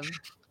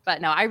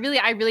 But no, I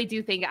really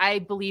do think, I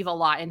believe a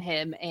lot in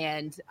him,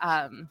 and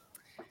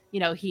you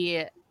know,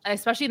 he,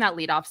 especially in that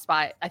leadoff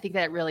spot, I think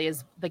that really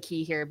is the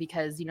key here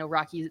because, you know,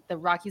 the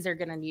Rockies are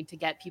going to need to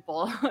get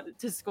people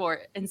to score.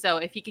 And so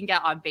if he can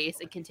get on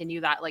base and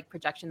continue that like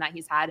projection that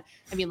he's had,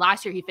 I mean,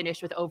 last year he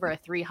finished with over a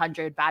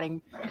 300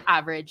 batting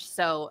average.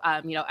 So,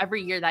 you know,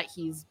 every year that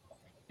he's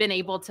been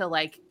able to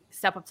like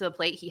step up to the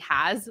plate, he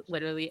has,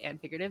 literally and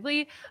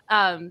figuratively.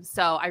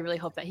 So I really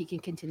hope that he can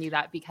continue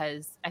that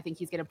because I think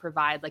he's going to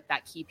provide like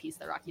that key piece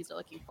the Rockies are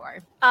looking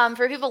for.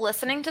 For people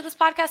listening to this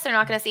podcast, they're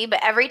not going to see,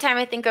 but every time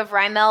I think of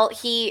Raimel,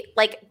 he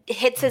like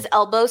hits his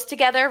elbows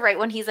together right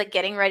when he's like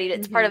getting ready to,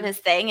 it's part of his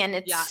thing. And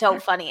it's so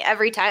funny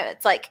every time.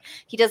 It's like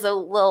he does a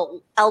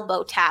little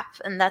elbow tap.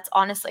 And that's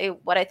honestly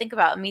what I think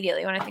about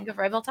immediately when I think of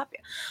Raimel Tapia.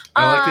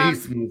 I like that he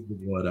smooths the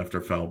wood after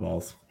foul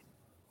balls.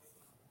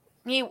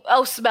 He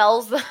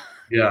smells.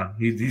 Yeah,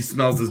 he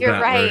smells his bat. You're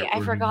right.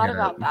 I forgot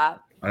about that.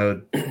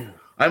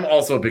 I'm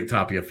also a big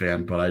Tapia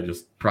fan, but I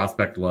just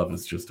prospect love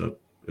is just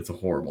it's a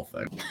horrible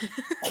thing.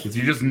 Because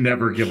you just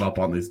never give up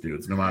on these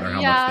dudes, no matter how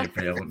much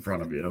they fail in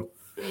front of you.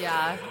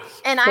 Yeah.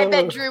 And I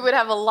bet Drew would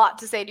have a lot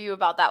to say to you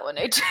about that one,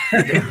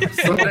 AJ.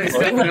 Someday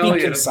Stephen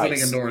Elliott is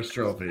winning a Norris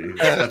Trophy.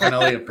 Stephen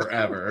Elliott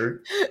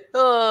forever.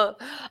 All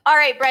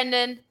right,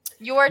 Brendan,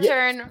 your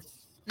turn.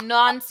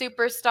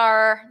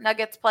 Non-superstar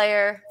Nuggets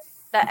player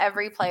that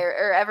every player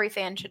or every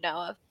fan should know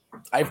of.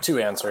 I have two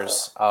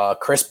answers.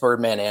 Chris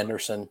Birdman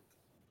Anderson,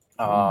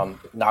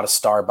 not a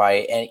star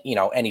by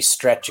any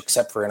stretch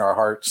except for in our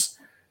hearts.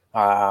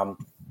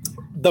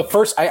 The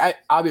first, I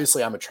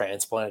obviously I'm a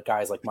transplant,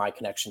 guys. Like my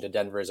connection to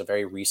Denver is a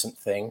very recent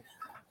thing.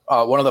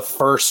 One of the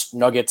first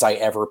Nuggets I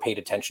ever paid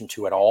attention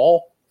to at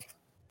all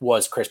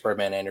was Chris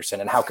Birdman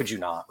Anderson, and how could you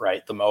not?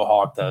 Right, the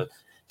mohawk, the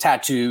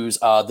tattoos,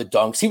 the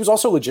dunks. He was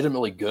also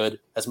legitimately good,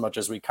 as much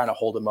as we kind of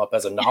hold him up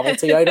as a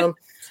novelty item.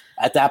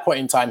 At that point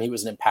in time, he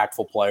was an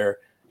impactful player.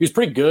 He was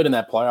pretty good in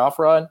that playoff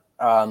run.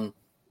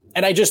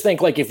 And I just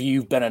think, like, if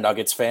you've been a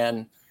Nuggets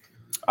fan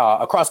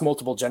across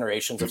multiple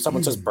generations, if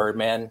someone says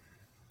Birdman,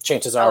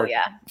 chances are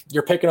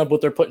you're picking up what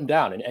they're putting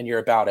down and you're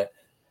about it.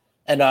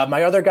 And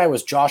my other guy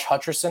was Josh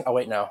Hutcherson. Oh,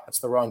 wait, no, that's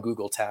the wrong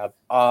Google tab.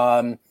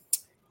 I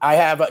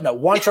have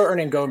Juancho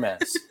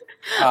Hernangomez.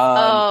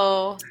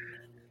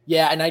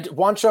 Yeah, and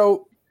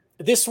Juancho,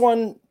 this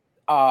one,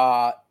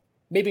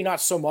 maybe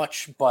not so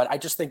much, but I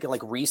just think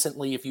like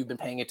recently, if you've been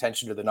paying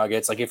attention to the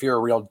Nuggets, like if you're a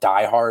real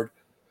diehard,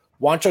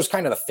 Juancho's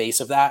kind of the face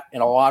of that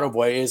in a lot of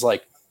ways.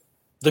 Like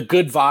the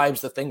good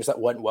vibes, the things that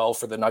went well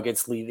for the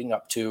Nuggets leading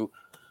up to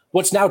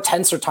what's now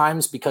tenser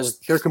times because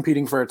they're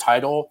competing for a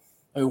title.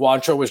 I mean,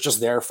 Juancho was just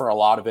there for a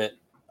lot of it,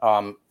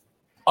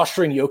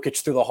 ushering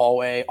Jokic through the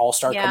hallway,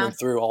 all-star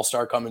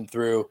coming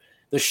through,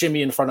 the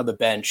shimmy in front of the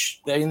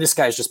bench. I mean, this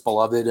guy's just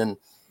beloved, and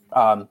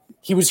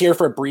he was here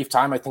for a brief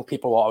time. I think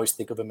people will always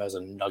think of him as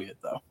a Nugget,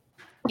 though.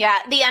 Yeah,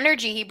 the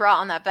energy he brought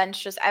on that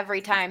bench, just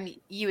every time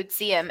you would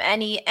see him,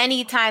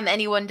 any time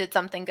anyone did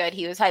something good,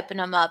 he was hyping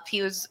them up.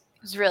 He was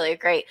really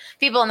great.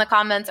 People in the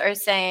comments are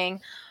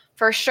saying,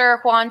 for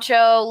sure,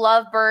 Juancho,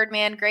 love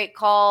Birdman, great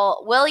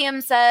call.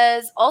 William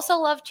says, also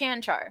love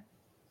Chanchar.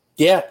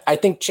 Yeah, I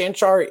think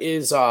Chanchar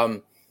is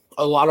a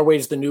lot of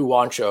ways the new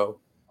Juancho.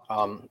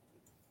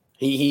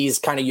 He's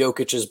kind of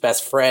Jokic's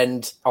best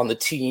friend on the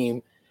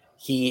team.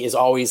 He is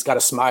always got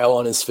a smile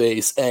on his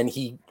face, and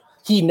he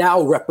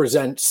now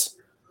represents,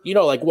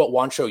 like what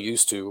Juancho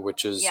used to,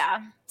 which is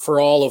for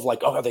all of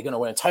like, oh, are they going to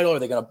win a title? Are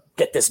they going to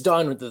get this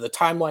done with the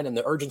timeline and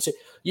the urgency?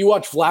 You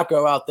watch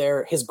Vlatko out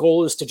there. His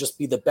goal is to just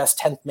be the best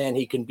 10th man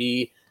he can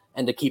be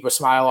and to keep a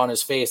smile on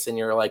his face. And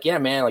you're like, yeah,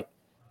 man, like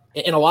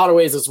in a lot of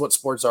ways, this is what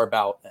sports are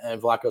about.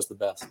 And Vlatko's the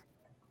best.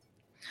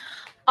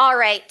 All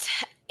right.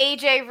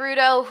 AJ,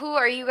 Rudo, who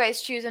are you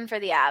guys choosing for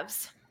the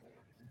Avs?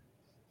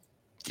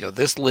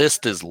 This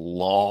list is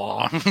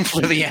long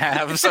for the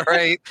Avs, all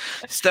right?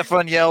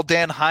 Stefan Yell,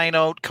 Dan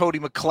Heinold, Cody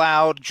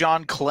McLeod,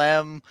 John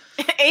Clem.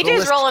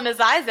 AJ's rolling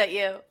his eyes at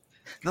you.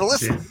 The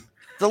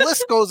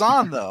list goes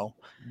on, though.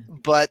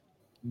 But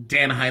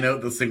Dan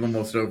Heinold, the single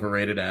most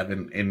overrated Av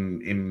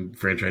in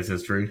franchise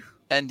history.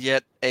 And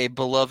yet a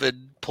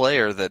beloved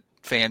player that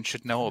fans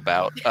should know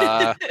about.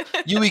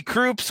 Yui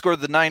Krupp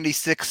scored the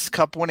 96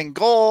 Cup-winning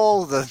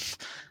goal. The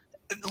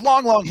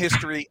long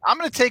history. I'm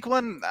going to take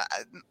one.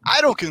 I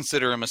don't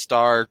consider him a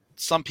star.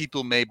 Some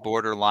people may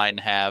borderline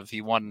have.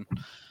 He won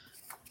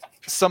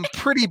some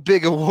pretty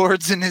big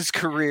awards in his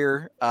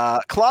career.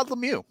 Claude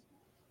Lemieux.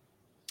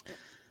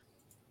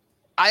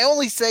 I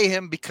only say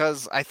him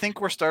because I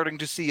think we're starting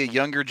to see a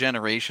younger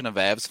generation of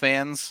Avs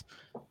fans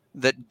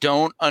that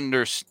don't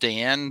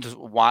understand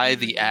why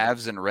the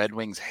Avs and Red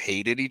Wings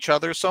hated each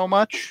other so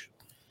much.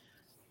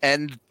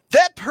 And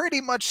that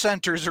pretty much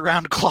centers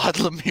around Claude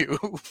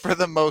Lemieux for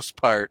the most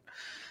part.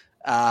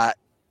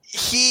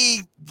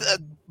 He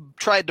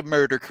tried to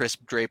murder Chris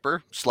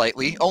Draper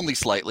only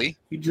slightly.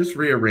 He just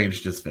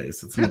rearranged his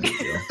face. It's no big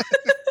deal.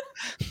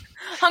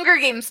 Hunger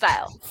Games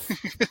style.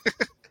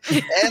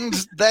 And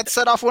that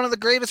set off one of the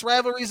greatest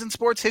rivalries in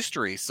sports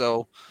history.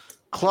 So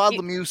Claude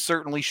Lemieux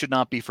certainly should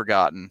not be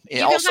forgotten. You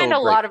can find a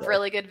lot of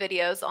really good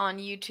videos on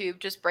YouTube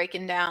just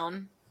breaking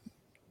down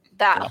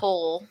that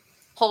whole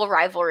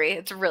rivalry.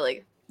 It's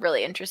really,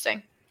 really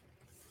interesting.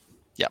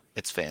 Yeah,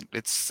 it's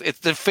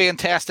the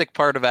fantastic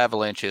part of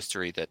Avalanche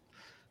history that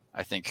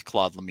I think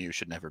Claude Lemieux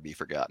should never be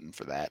forgotten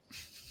for that.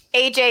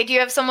 AJ, do you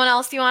have someone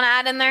else you want to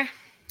add in there?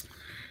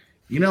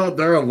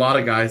 There are a lot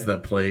of guys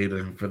that played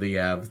for the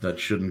Avs that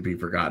shouldn't be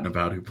forgotten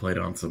about who played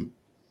on some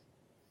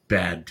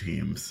bad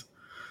teams.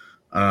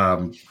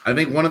 I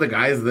think one of the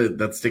guys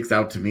that sticks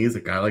out to me is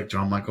a guy like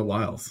John Michael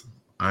Lyles.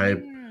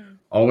 I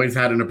always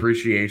had an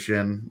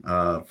appreciation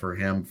for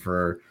him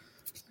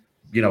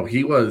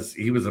he was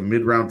a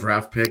mid-round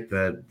draft pick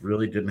that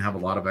really didn't have a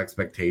lot of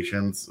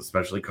expectations,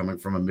 especially coming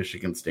from a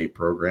Michigan State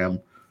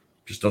program.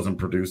 Just doesn't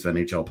produce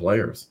NHL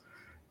players.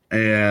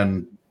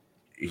 And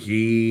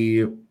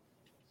he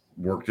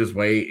worked his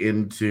way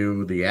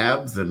into the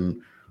Avs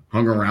and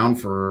hung around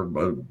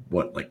for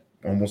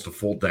almost a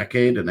full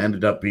decade and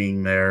ended up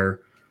being their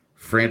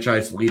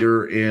franchise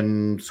leader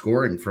in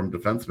scoring from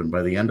defensemen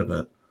by the end of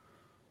it.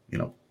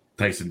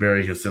 Tyson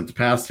Barrie has since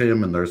passed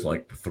him, and there's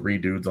 3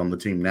 dudes on the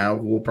team now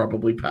who will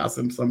probably pass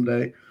him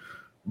someday.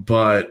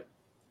 But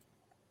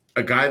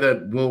a guy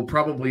that will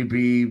probably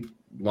be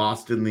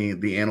lost in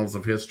the annals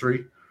of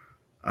history,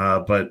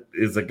 but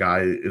is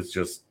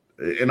just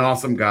an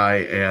awesome guy,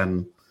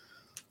 and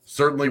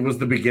certainly was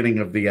the beginning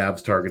of the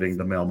Avs targeting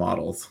the male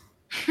models.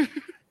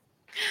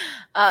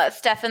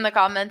 Steph in the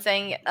comments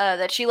saying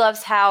that she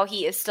loves how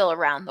he is still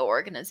around the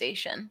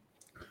organization.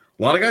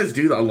 A lot of guys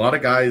do that. A lot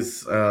of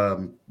guys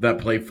that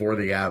play for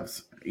the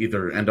Avs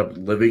either end up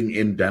living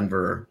in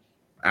Denver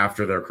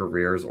after their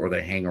careers, or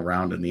they hang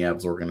around in the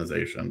Avs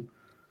organization.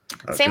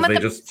 Same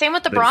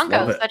with the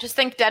Broncos. I just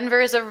think Denver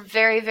is a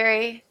very,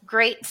 very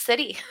great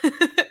city.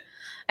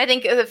 I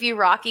think a few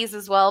Rockies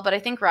as well, but I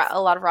think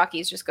a lot of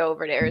Rockies just go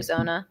over to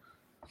Arizona.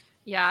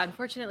 Yeah,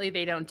 unfortunately,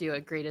 they don't do a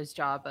greatest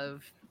job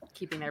of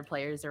keeping their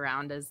players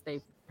around as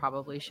they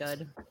probably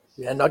should.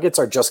 Yeah, Nuggets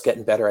are just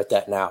getting better at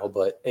that now,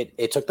 but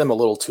it took them a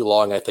little too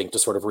long, I think, to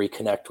sort of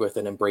reconnect with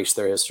and embrace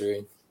their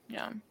history.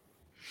 Yeah.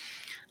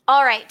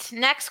 All right.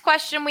 Next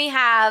question we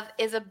have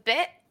is a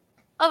bit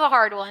of a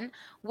hard one.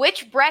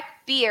 Which Breck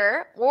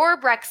beer or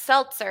Breck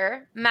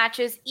seltzer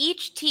matches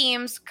each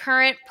team's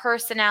current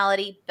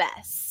personality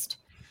best?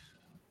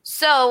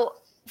 So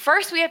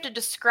first we have to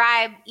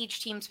describe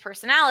each team's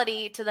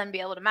personality to then be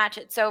able to match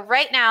it. So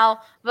right now,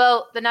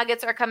 the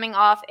Nuggets are coming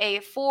off a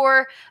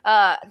 4.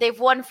 They've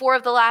won 4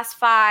 of the last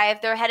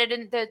 5. They're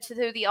headed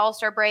to the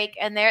All-Star break,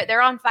 and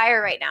they're on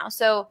fire right now.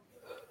 So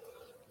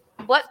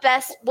what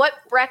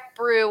Breck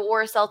brew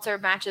or seltzer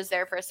matches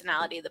their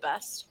personality the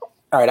best?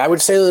 All right, I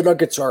would say the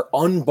Nuggets are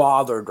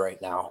unbothered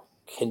right now,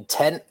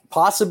 content,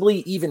 possibly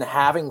even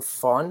having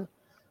fun.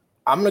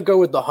 I'm going to go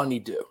with the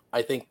Honeydew.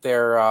 I think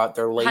they're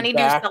laid Honeydew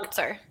back.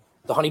 seltzer.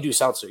 The Honeydew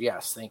seltzer,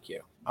 yes, thank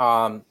you.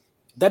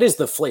 That is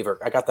the flavor.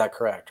 I got that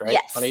correct, right?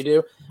 Yes.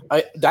 Honeydew.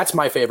 That's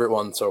my favorite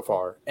one so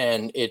far,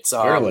 and it's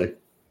really.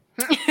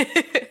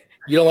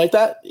 You don't like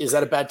that? Is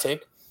that a bad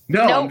take?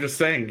 No, Nope. I'm just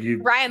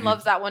saying. Ryan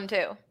loves that one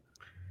too.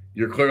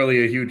 You're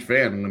clearly a huge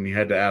fan when you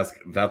had to ask.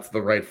 That's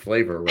the right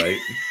flavor, right?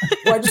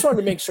 Well, I just wanted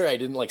to make sure I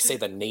didn't say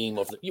the name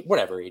of the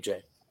whatever,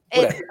 AJ.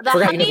 It's Whatever. the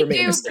Forgot you never made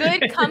a Honeydew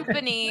mistake. Good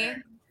Company.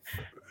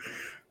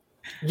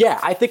 Yeah,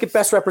 I think it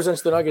best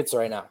represents the Nuggets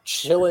right now.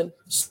 Chilling,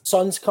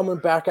 sun's coming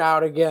back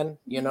out again.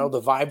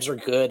 The vibes are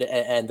good,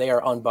 and they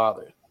are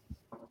unbothered.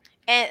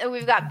 And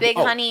we've got Big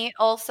Honey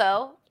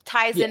also.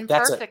 Ties in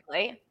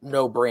perfectly.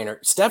 No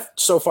brainer. Steph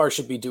so far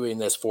should be doing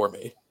this for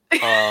me.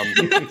 He's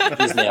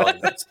nailing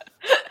it.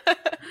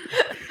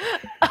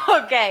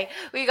 Okay,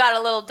 we got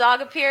a little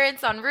dog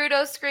appearance on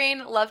Rudo's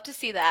screen. Love to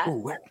see that.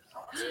 Ooh,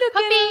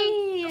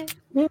 Puppy.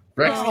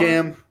 Rex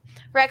Cam.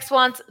 Rex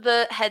wants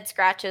the head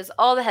scratches,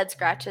 all the head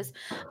scratches.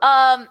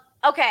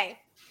 Okay,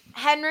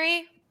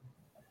 Henry,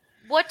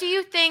 what do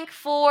you think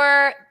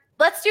for –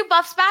 let's do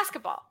Buffs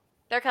basketball.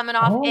 They're coming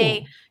off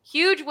a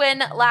huge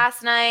win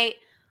last night.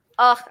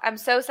 Ugh, I'm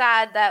so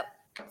sad that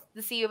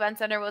the CU Event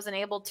Center wasn't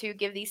able to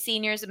give these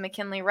seniors of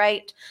McKinley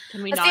Wright a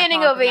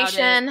standing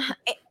ovation.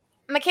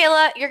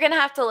 Michaela, you're going to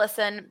have to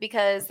listen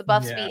because the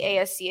Buffs beat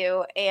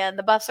ASU, and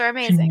the Buffs are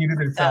amazing.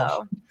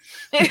 So.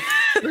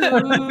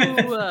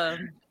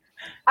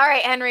 All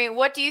right, Henry,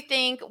 what do you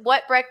think?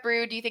 What Breck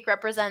Brew do you think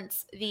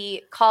represents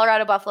the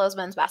Colorado Buffaloes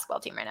men's basketball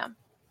team right now?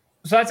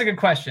 So that's a good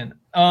question.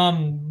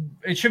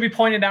 It should be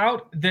pointed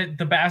out that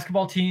the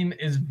basketball team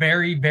is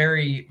very,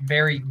 very,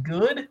 very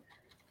good.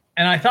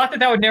 And I thought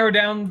that would narrow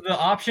down the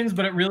options,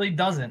 but it really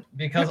doesn't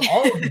because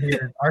all of the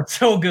beers are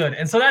so good.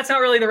 And so that's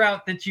not really the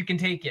route that you can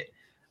take it.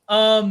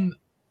 I'm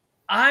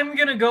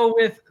going to go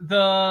with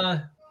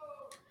the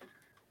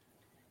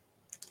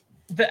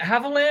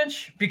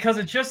Avalanche because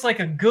it's just like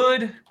a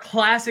good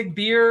classic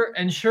beer.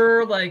 And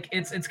sure, like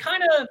it's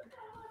kind of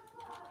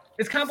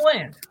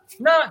bland.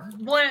 Not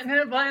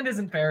bland. Bland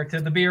isn't fair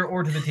to the beer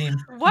or to the team.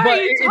 What are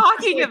you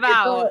talking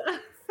about?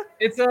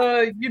 It's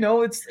a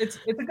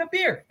good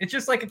beer. It's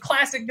just like a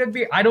classic good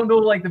beer. I don't know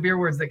like the beer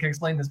words that can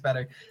explain this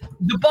better.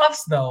 The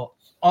Buffs though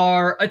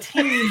are a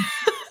team.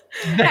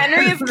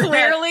 Henry is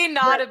clearly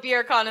not a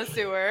beer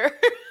connoisseur.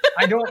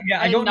 I don't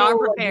not know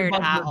prepared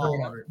at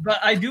all. But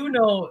I do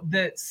know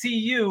that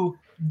CU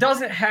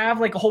doesn't have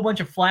like a whole bunch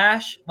of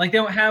flash. Like they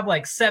don't have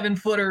like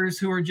 7-footers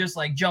who are just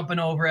like jumping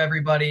over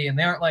everybody and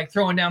they aren't like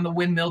throwing down the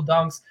windmill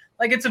dunks.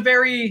 Like it's a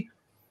very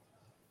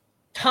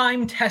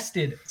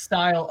time-tested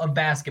style of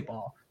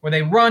basketball where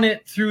they run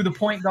it through the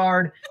point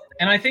guard.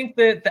 And I think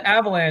that the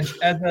Avalanche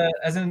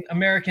as an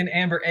American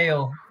amber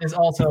ale is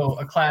also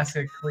a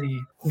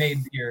classically made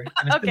beer.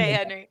 Okay,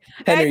 Henry.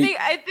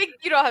 I think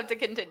you don't have to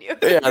continue.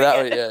 Please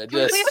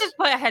just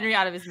put Henry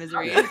out of his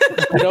misery. You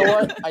know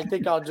what? I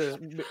think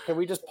can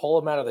we just pull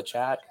him out of the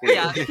chat?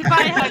 Yeah.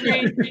 Goodbye,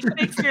 Henry.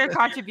 Thanks for your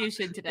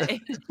contribution today.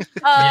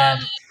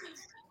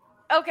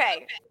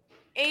 Okay.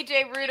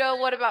 AJ Rudo,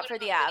 what about for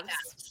the Avs?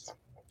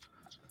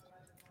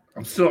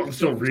 I'm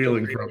still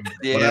reeling from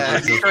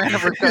trying to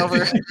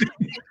recover.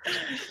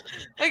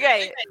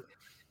 Okay.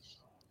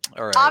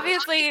 All right.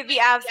 Obviously, the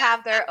Avs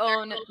have their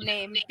own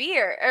named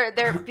beer, or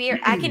their beer.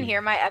 I can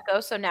hear my echo,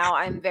 so now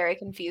I'm very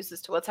confused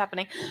as to what's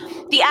happening.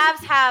 The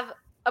Avs have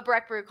a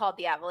Breck Brew called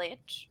the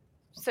Avalanche,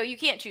 so you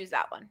can't choose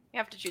that one. You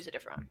have to choose a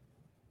different one.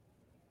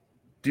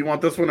 Do you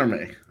want this one or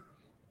me?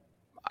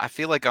 I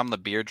feel like I'm the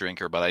beer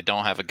drinker, but I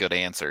don't have a good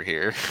answer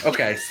here.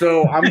 Okay,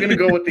 so I'm gonna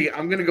go with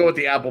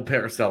the apple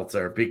pear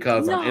seltzer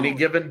because on any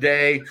given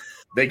day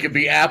they could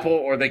be apple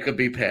or they could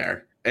be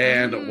pear,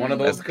 and one of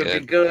those could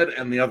be good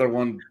and the other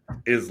one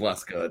is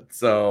less good.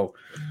 So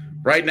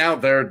right now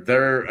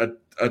they're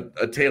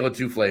a tale of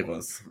two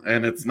flavors,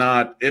 and it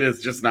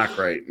is just not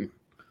great.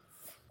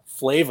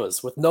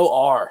 Flavors with no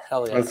R.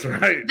 Hell yeah. That's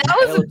right.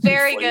 That was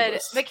very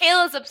good.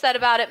 Michaela's upset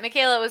about it.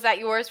 Michaela, was that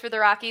yours for the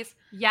Rockies?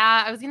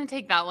 Yeah, I was gonna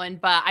take that one,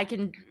 but I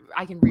can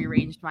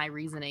rearrange my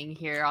reasoning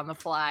here on the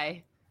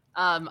fly.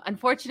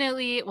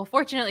 Fortunately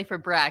for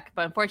Breck,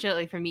 but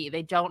unfortunately for me,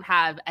 they don't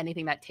have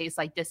anything that tastes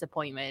like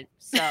disappointment.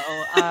 So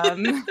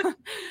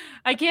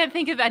I can't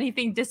think of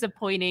anything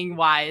disappointing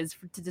wise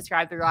to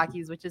describe the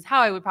Rockies, which is how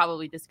I would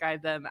probably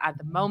describe them at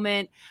the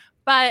moment.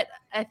 But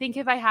I think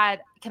if I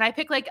had, can I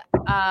pick like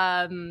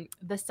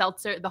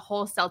the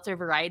whole seltzer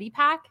variety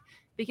pack?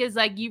 Because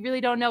like you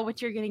really don't know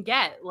what you're gonna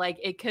get. Like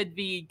it could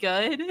be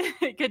good,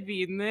 it could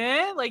be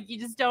meh. Like you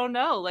just don't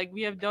know. Like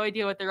we have no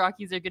idea what the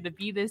Rockies are gonna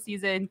be this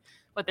season,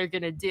 what they're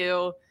gonna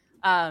do.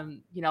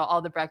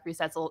 All the Breck Brew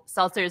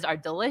seltzers are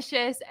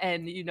delicious,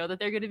 and you know that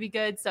they're gonna be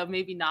good. So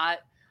maybe not.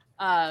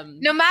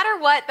 No matter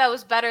what, that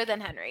was better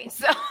than Henry.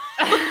 So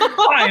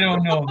I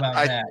don't know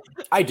about that.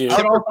 I do. I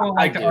would also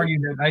like to argue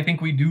that I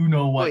think we do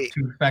know what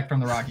to expect from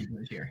the Rockies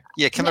this year.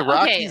 Yeah, can the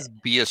Rockies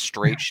be a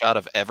straight shot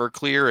of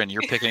Everclear and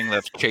you're picking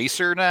the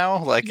chaser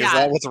now? Like, is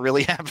that what's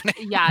really happening?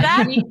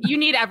 Yeah, you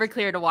need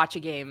Everclear to watch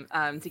a game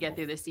to get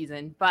through this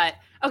season. But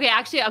okay,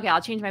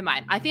 I'll change my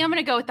mind. I think I'm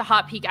going to go with the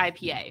Hot Peak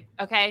IPA,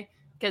 okay?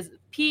 Because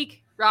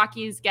Peak,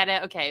 Rockies, get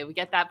it? Okay, we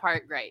get that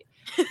part right.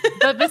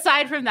 But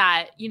beside from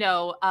that,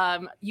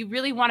 you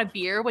really want a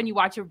beer when you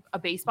watch a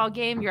baseball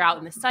game. You're out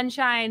in the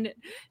sunshine,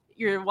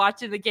 you're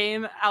watching the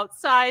game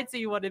outside, so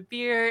you want a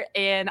beer.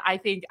 And I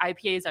think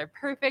IPAs are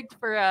perfect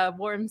for a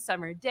warm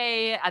summer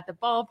day at the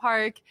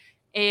ballpark.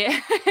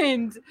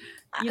 And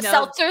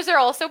seltzers are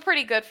also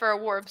pretty good for a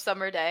warm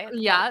summer day.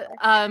 Yeah,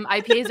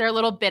 IPAs are a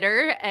little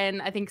bitter,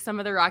 and I think some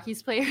of the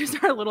Rockies players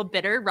are a little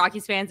bitter.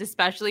 Rockies fans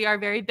especially are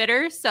very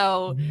bitter.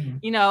 So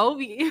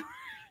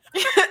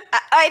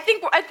I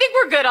think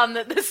we're good on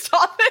this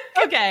topic.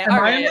 Okay, Am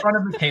I in front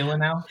of Michaela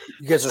now?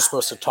 You guys are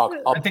supposed to talk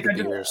up the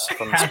beers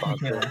from the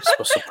sponsor. You're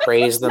supposed to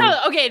praise them. No,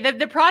 okay,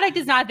 the product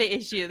is not the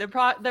issue.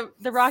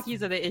 The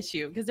Rockies are the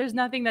issue because there's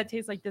nothing that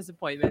tastes like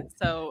disappointment.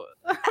 So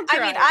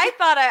I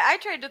thought I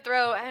tried to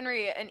throw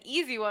Henry an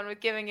easy one with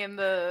giving him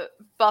the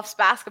Buffs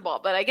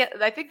basketball, but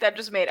I think that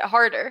just made it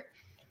harder.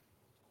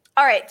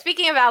 All right,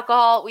 speaking of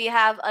alcohol, we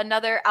have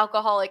another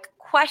alcoholic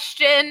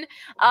question.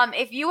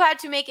 If you had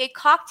to make a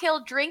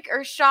cocktail, drink,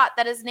 or shot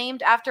that is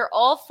named after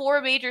all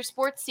 4 major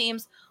sports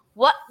teams,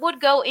 what would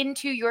go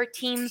into your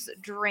team's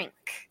drink?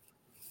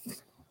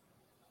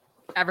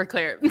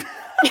 Everclear.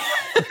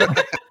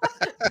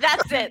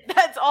 That's it.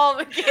 That's all,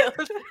 Michaela.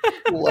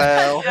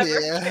 Well,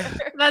 yeah.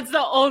 That's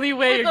the only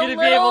way you're With a going to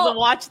be able little- to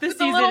watch the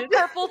With a little season.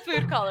 purple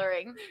food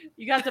coloring.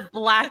 You got to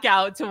black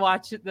out to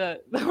watch the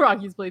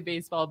Rockies play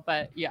baseball,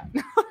 but yeah.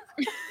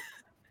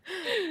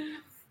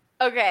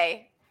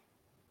 Okay.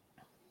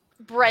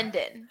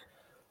 Brendan.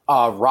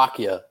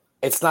 Rakia.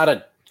 It's not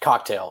a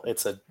cocktail.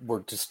 We're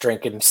just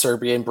drinking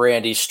Serbian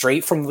brandy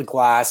straight from the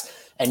glass.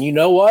 And you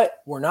know what?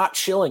 We're not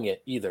chilling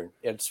it either.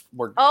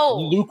 We're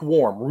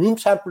lukewarm, room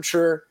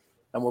temperature,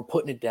 and we're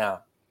putting it down.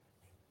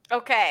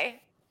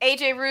 Okay.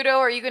 AJ Rudo,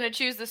 are you going to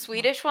choose the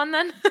Swedish one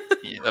then?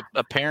 Yeah,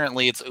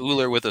 apparently it's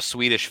Uller with a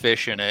Swedish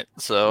fish in it.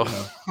 So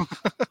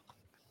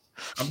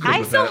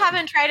I still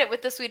haven't tried it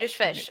with the Swedish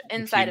fish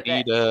inside of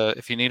it.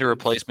 If you need a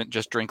replacement,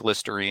 just drink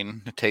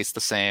Listerine. It tastes the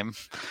same.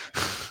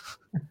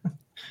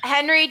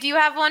 Henry, do you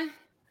have one?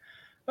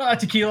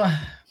 Tequila.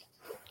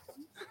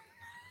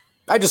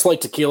 I just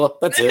like tequila.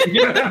 That's it.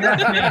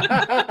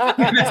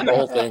 That's the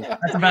whole thing.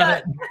 That's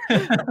about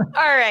it.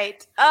 All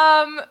right.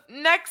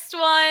 Next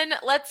one.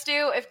 Let's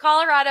do. If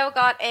Colorado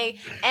got a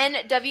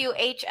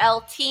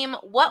NWHL team,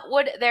 what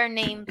would their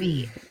name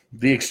be?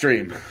 The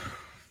Extreme.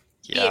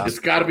 Yeah, It's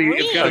got to be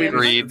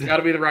Agreed.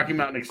 the Rocky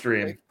Mountain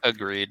Extreme.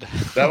 Agreed.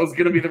 That was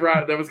gonna be the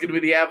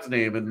Avs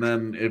name, and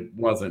then it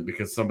wasn't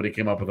because somebody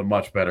came up with a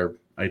much better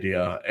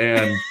idea.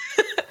 And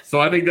so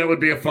I think that would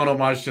be a fun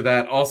homage to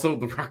that. Also,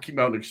 the Rocky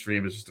Mountain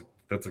Extreme is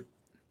that's a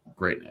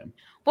great name.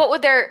 What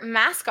would their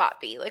mascot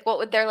be? Like, what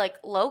would their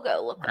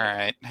logo look like? All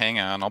right, hang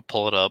on. I'll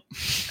pull it up.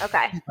 Okay.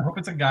 I hope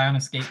it's a guy on a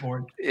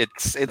skateboard.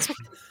 It's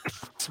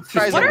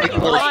What are you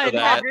close to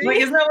that. doing?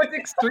 Wait, isn't that what's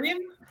extreme?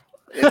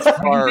 It's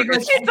far,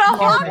 It's a far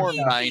hockey more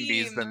team.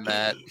 90s than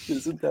that.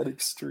 Isn't that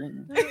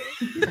extreme?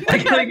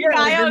 Like, A yeah,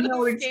 guy on isn't that a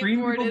what extreme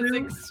skateboard people is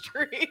do?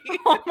 extreme.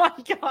 Oh my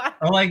god.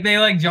 Or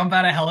they jump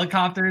out of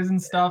helicopters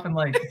and stuff and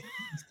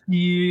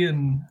ski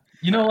and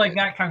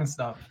that kind of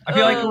stuff. I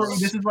feel like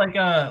this is like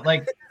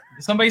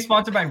somebody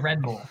sponsored by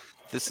Red Bull.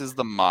 This is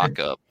the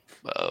mock-up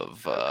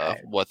of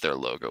what their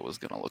logo was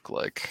going to look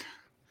like.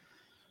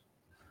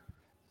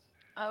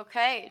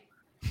 Okay.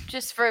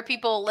 Just for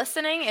people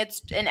listening,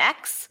 it's an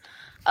X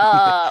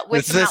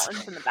with This is-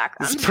 mountains in the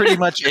background. That's pretty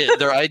much it.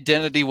 Their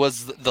identity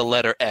was the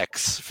letter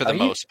X for the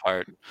most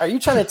part. Are you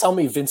trying to tell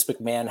me Vince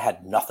McMahon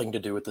had nothing to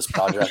do with this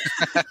project?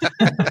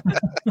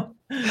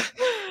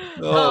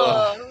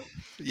 Oh.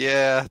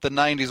 Yeah, the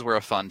 90s were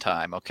a fun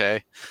time,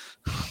 okay?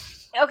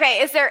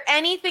 Okay, is there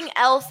anything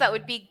else that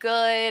would be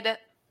good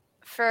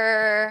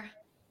for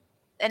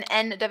an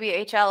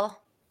NWHL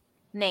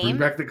name? Bring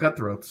back the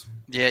Cutthroats.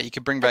 Yeah, you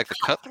could bring back the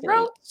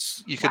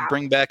Cutthroats. You could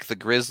bring back the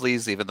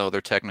Grizzlies, even though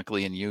they're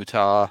technically in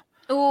Utah.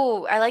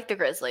 Ooh, I like the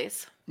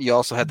Grizzlies. You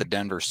also had the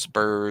Denver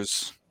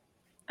Spurs.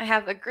 I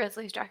have the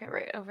Grizzlies jacket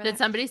right over there. Did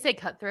somebody say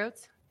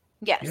cutthroats?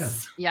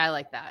 Yes. Yeah, I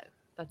like that.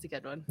 That's a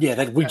good one. Yeah,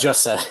 that we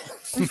just said.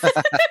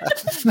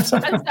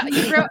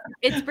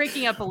 It's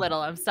breaking up a little.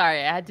 I'm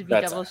sorry. I had to be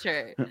That's double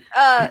sure.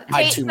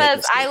 Tate too make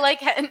says, I mistakes. like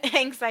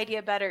Hank's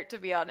idea better, to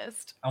be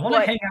honest. I want to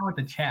What? hang out with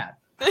the chat.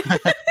 Those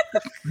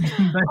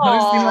seem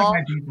like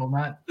my people,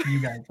 not you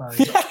guys. Sorry.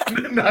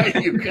 Not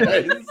you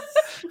guys.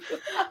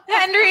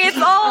 Henry, it's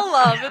all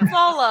love. It's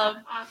all love.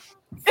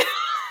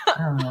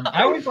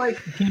 I always like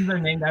teams that are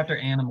named after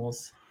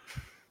animals.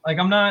 Like,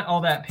 I'm not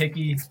all that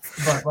picky,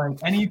 but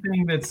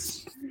anything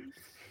that's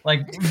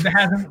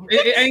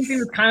anything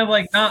that's kind of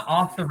not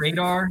off the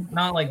radar,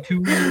 not too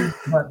weird,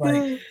 but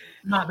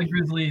not the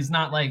Grizzlies,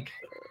 not that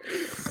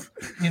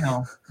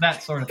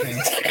sort of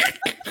thing.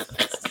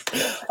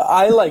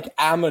 I like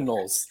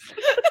aminals.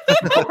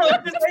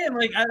 I'm just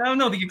saying, I don't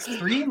know, the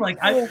extreme,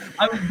 I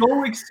would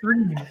go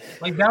extreme.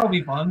 That would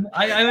be fun.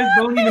 I just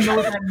don't even know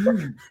what that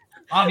means,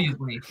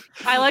 obviously.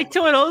 I like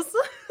turtles.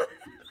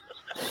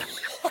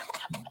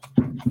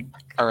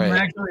 All right.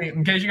 Actually,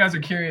 in case you guys are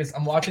curious,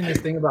 I'm watching this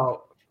thing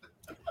about.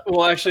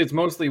 Well, actually, it's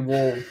mostly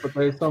wolves, but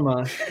there's some.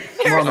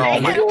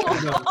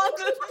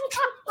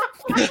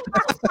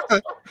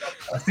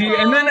 See,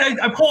 and then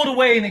I pull it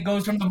away, and it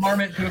goes from the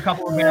marmot to a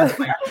couple of bears.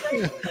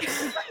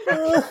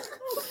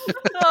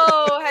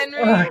 Oh,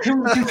 Henry.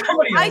 Can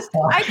somebody else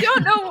talk? I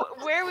don't know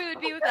where we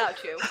would be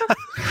without you.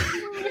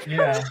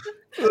 Yeah.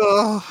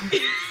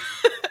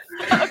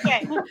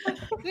 Okay.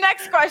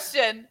 Next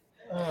question.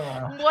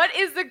 What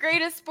is the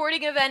greatest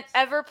sporting event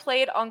ever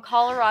played on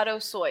Colorado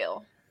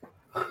soil?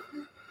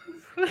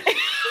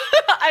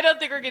 I don't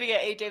think we're going to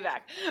get AJ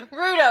back.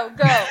 Rudo,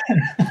 go.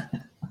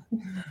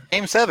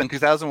 Game 7,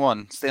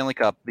 2001, Stanley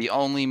Cup. The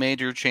only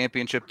major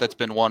championship that's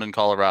been won in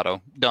Colorado.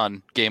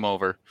 Done. Game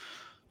over.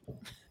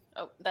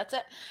 Oh, that's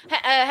it.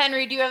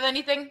 Henry, do you have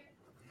anything?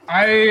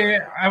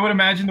 I would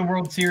imagine the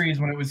World Series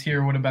when it was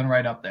here would have been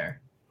right up there.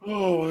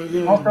 Oh my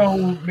God.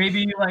 Also,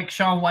 maybe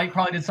Shaun White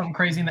probably did something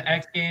crazy in the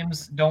X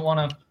Games. Don't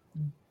want to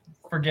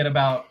forget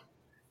about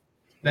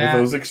that. Are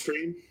those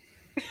extreme?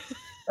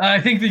 I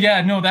think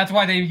that's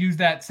why they use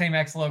that same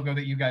X logo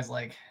that you guys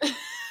like.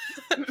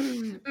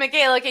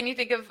 Michaela, can you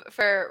think of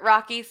for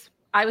Rockies?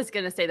 I was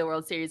going to say the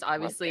World Series,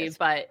 obviously,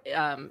 but,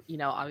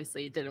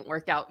 obviously it didn't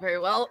work out very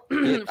well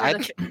in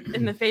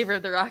the favor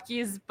of the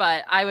Rockies,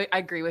 but I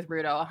agree with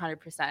Rudo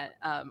 100%.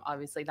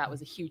 Obviously, that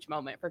was a huge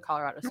moment for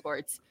Colorado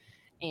sports.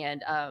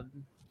 And, I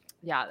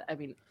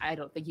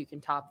don't think you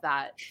can top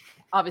that.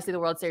 Obviously, the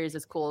World Series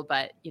is cool,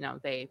 but,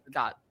 they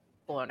got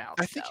blown out.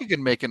 I think you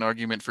can make an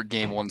argument for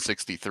Game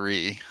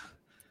 163.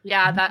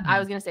 Yeah, that I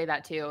was going to say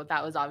that too.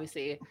 That was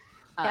obviously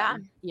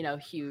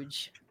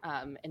huge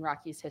in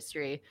Rockies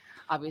history.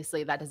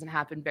 Obviously, that doesn't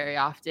happen very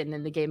often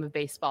in the game of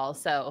baseball.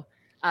 So,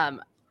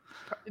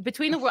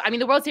 between the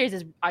World Series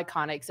is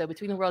iconic. So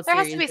between the World Series,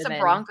 there has to be some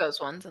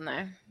Broncos ones in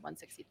there.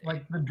 163,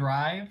 like the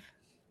drive.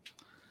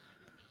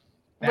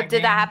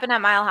 Did that happen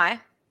at Mile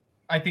High?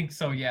 I think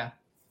so. Yeah.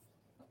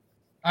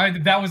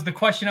 That was the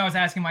question I was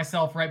asking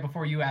myself right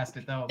before you asked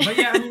it, though. But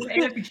yeah,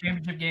 AFC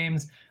Championship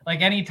games,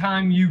 like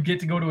anytime you get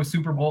to go to a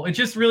Super Bowl, it's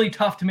just really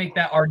tough to make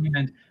that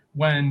argument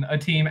when a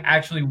team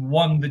actually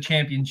won the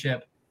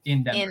championship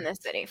in Denver. In the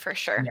city, for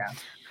sure. Yeah.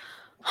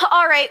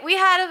 All right, we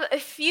had a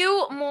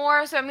few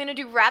more, so I'm going to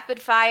do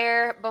rapid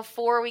fire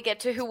before we get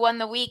to who won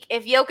the week.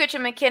 If Jokic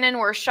and McKinnon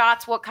were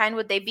shots, what kind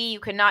would they be?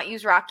 You cannot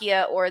use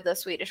Rakia or the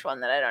Swedish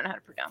one that I don't know how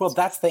to pronounce. Well,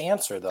 that's the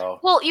answer,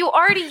 though. Well, you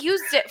already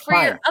used it for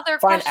your other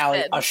question. Fine,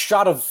 Allie. A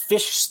shot of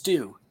fish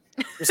stew,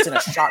 just in a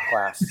shot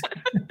glass.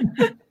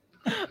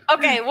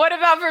 Okay, what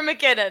about for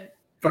McKinnon?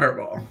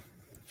 Fireball.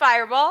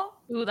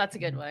 Fireball? Ooh, that's a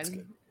good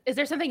one. Is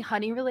there something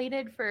honey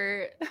related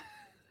for? I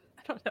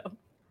don't know.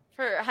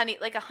 For honey,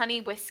 like a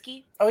honey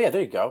whiskey? Oh, yeah,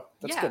 there you go.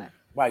 That's good.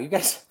 Wow, you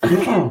guys.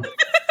 I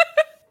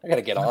got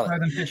to get on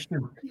it.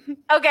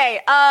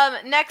 Okay,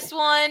 next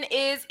one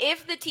is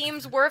if the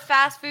teams were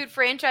fast food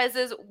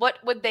franchises,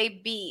 what would they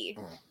be?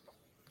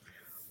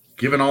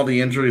 Given all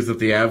the injuries that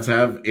the Avs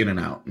have,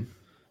 In-N-Out.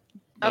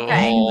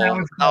 Okay.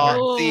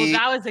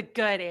 That was a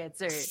good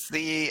answer.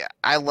 See,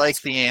 I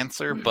like the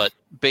answer, but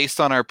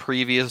based on our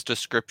previous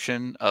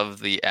description of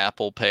the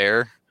apple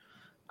pear,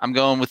 I'm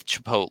going with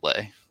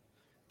Chipotle.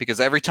 Because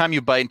every time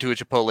you bite into a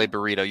Chipotle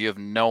burrito, you have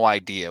no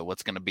idea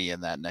what's going to be in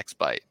that next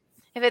bite.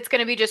 If it's going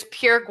to be just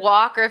pure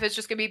guac or if it's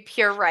just going to be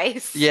pure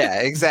rice.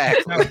 Yeah,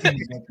 exactly.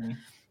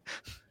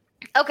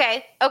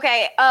 Okay.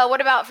 What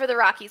about for the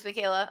Rockies,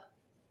 Michaela?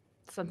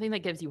 Something that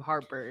gives you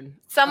heartburn.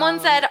 Someone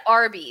said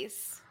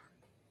Arby's.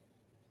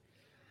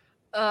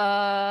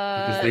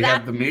 Because they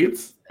have the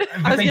meats?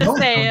 I was going to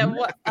say,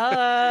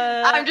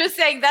 I'm just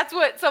saying that's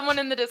what someone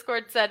in the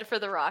Discord said for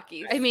the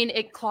Rockies. I mean,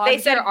 it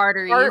clogs your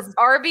arteries.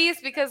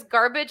 Arby's because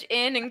garbage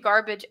in and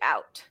garbage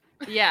out.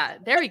 Yeah,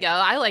 there we go.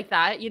 I like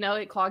that.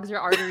 It clogs your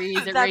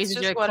arteries. It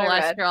raises your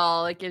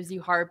cholesterol. It gives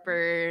you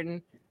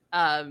heartburn.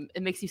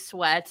 It makes you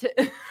sweat.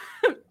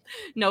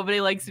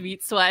 Nobody likes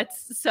meat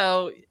sweats.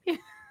 So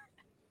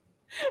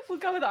we'll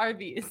go with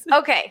Arby's.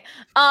 Okay.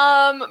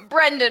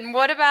 Brendan,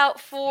 what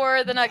about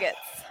for the Nuggets?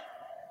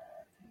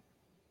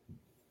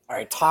 All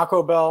right,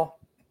 Taco Bell.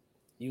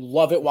 You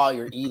love it while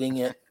you're eating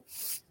it.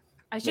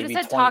 I should have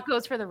said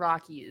tacos for the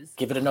Rockies.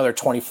 Give it another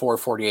 24,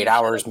 48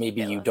 hours.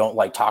 Maybe you don't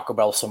like Taco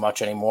Bell so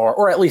much anymore,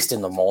 or at least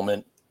in the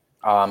moment.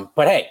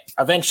 But hey,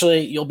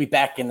 eventually you'll be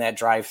back in that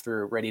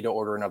drive-thru ready to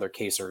order another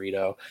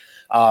quesarito,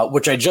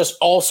 which I just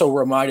also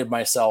reminded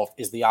myself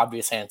is the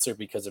obvious answer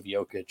because of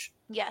Jokic.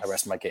 Yes. I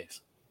rest my case.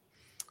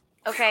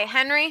 Okay,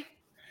 Henry?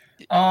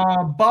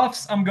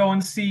 Buffs, I'm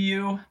going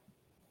CU.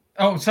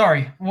 Oh,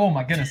 sorry. Oh,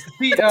 my goodness.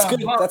 That's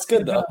good. That's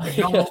good, though.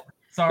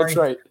 Sorry. That's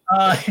right.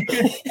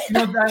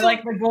 I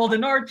like the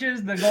Golden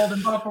Arches, the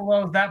Golden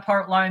Buffaloes. That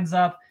part lines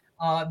up.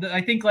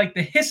 I think like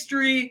the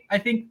history,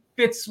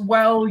 fits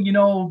well.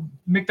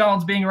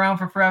 McDonald's being around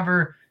for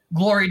forever.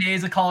 Glory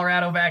days of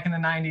Colorado back in the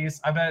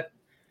 90s. I bet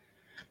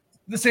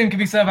the same could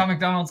be said about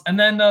McDonald's. And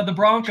then the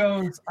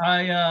Broncos,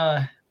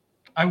 I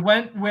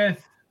went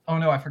with. Oh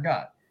no, I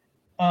forgot.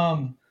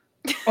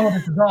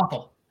 This is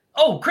awful.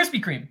 Oh,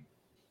 Krispy Kreme.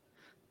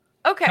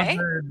 Okay.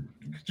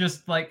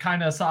 Just like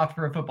kind of soft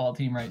for a football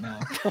team right now.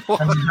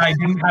 I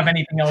didn't have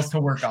anything else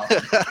to work on.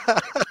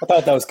 I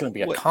thought that was going to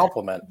be a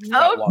compliment.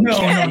 No.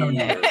 So, I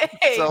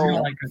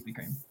like Krispy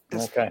Kreme.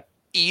 Okay.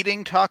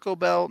 Eating Taco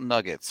Bell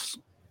nuggets.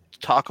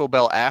 Taco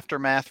Bell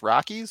aftermath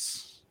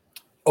Rockies.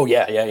 Oh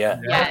yeah.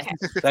 Yes.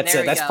 That's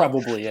it. That's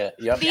probably it.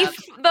 Yep.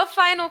 The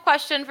final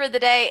question for the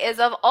day is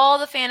of all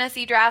the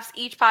fantasy drafts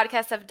each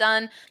podcast have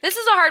done. This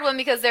is a hard one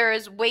because there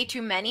is way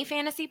too many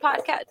fantasy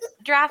podcast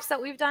drafts that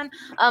we've done.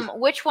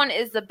 Which one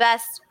is the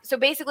best? So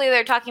basically,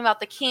 they're talking about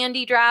the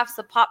candy drafts,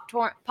 the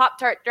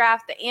Pop-Tart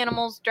draft, the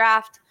animals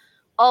draft,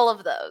 all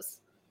of those.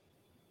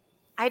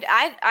 I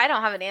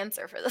don't have an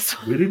answer for this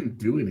one. We didn't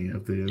do any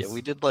of these. Yeah,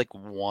 we did like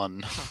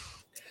one.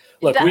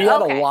 Look, we had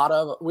a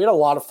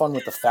lot of fun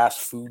with the fast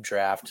food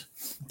draft.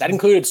 That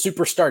included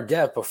Superstar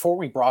Dev before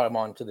we brought him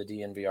onto the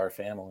DNVR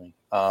family.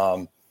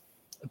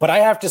 But I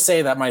have to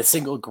say that my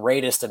single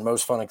greatest and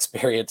most fun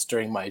experience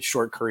during my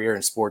short career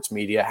in sports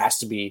media has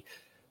to be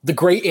the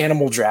great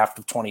animal draft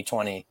of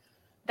 2020.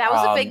 That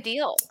was a big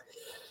deal.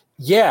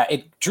 Yeah,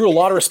 it drew a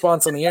lot of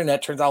response on the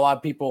internet. Turns out a lot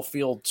of people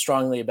feel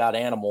strongly about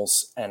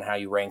animals and how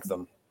you rank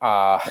them.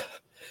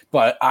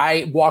 But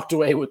I walked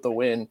away with the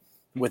win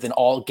with an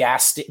all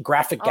graphic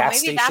gas maybe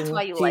station that's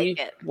why you like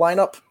it.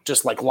 lineup,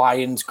 just like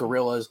lions,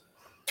 gorillas.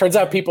 Turns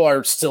out people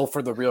are still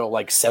for the real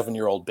like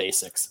 7-year-old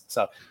basics.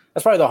 So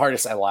that's probably the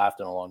hardest I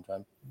laughed in a long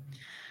time.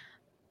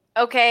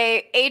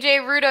 Okay,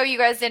 AJ, Rudo, you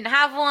guys didn't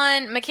have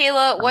one.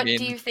 Michaela, what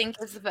do you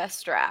think is the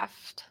best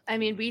draft? I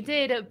mean, we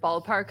did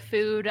ballpark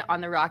food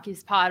on the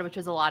Rockies pod, which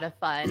was a lot of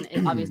fun.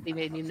 It obviously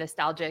made me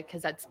nostalgic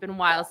because that's been a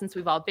while since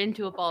we've all been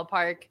to a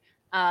ballpark.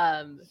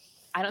 I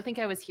don't think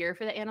I was here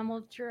for the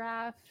animal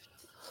draft.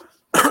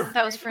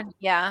 That was for,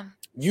 yeah.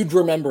 You'd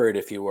remember it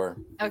if you were.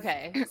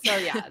 Okay, so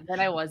yeah, then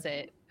I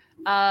wasn't.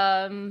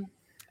 I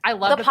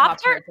love the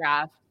Pop-Tart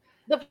draft.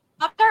 The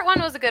Pop-Tart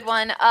one was a good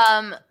one.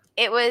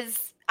 It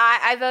was...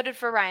 I voted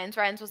for Ryan's.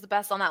 Ryan's was the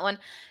best on that one.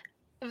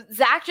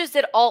 Zach just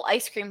did all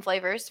ice cream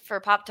flavors for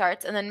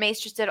Pop-Tarts, and then Mace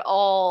just did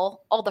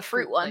all the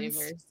fruit ones.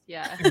 Flavors.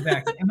 Yeah.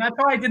 Exactly. And that's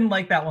why I didn't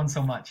like that one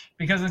so much,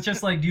 because it's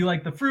just like, do you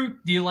like the fruit?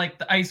 Do you like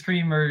the ice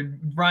cream? Or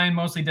Ryan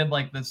mostly did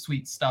like the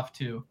sweet stuff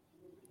too.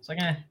 It's like,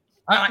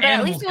 But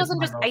at least it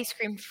wasn't just ice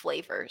cream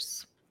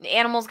flavors. The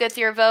animals gets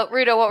your vote.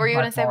 Rudo, what were you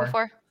going to say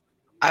before?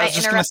 I was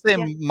just going to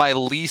say my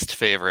least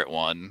favorite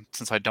one,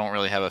 since I don't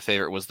really have a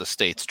favorite, was the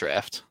states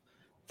draft.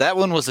 That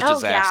one was a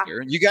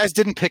disaster. Yeah. You guys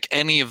didn't pick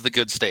any of the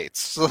good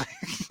states.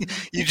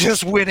 You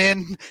just went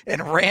in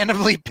and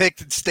randomly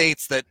picked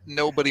states that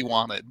nobody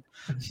wanted.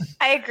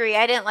 I agree.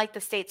 I didn't like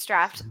the states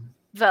draft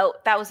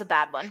vote. That was a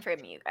bad one for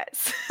me, you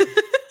guys.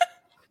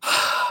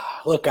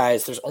 Look,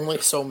 guys, there's only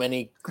so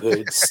many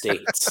good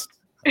states.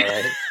 All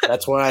right?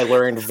 That's what I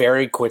learned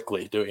very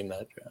quickly doing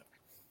that draft.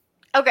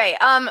 Okay,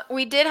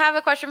 we did have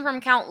a question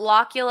from Count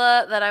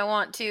Locula that I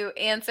want to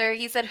answer.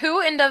 He said, who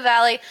in Dove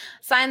Valley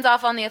signs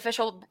off on the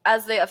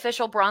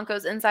official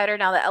Broncos insider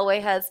now that Elway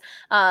has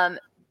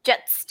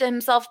jetsed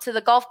himself to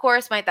the golf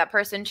course? Might that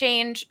person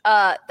change?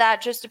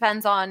 That just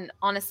depends on,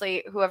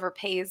 honestly, whoever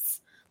pays.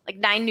 Like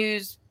 9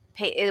 News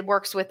it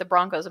works with the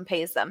Broncos and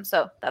pays them.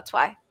 So that's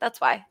why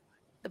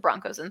the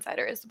Broncos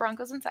insider is the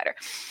Broncos insider.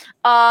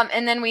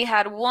 And then we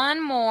had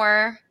one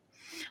more.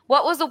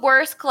 What was the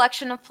worst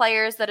collection of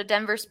players that a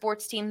Denver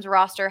sports team's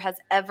roster has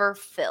ever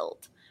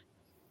filled?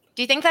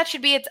 Do you think that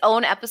should be its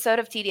own episode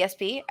of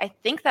TDSP? I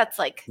think that's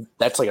like a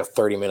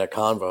 30-minute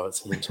convo. It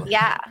seems like.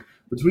 Yeah.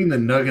 Between the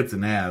Nuggets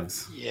and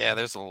Avs. Yeah,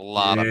 there's a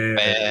lot of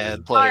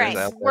bad players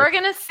out there. We're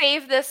going to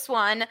save this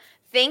one.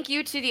 Thank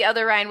you to the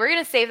other Ryan. We're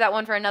going to save that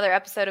one for another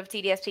episode of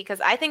TDSP because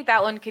I think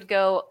that one could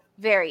go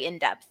very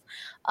in-depth.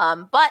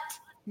 But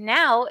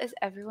now is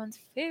everyone's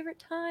favorite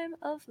time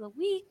of the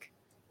week.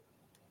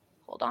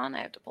 Hold on, I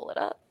have to pull it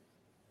up.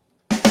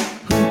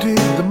 Who did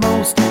the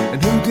most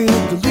and who did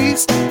the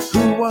least?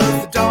 Who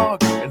was the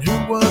dog and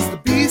who was the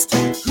beast?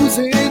 Who's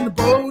in the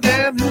boat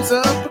and who's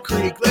up the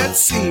creek? Let's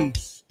see.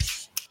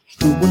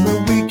 Who won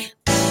the week?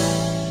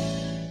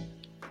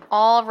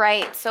 All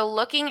right, so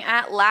looking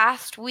at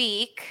last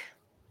week,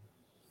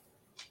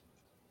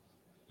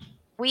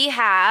 we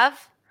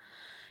have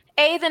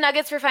A, the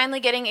Nuggets for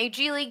finally getting a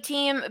G League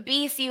team.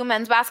 B, CU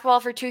men's basketball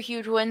for 2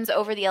 huge wins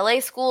over the LA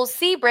schools.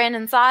 C,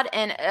 Brandon Saad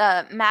and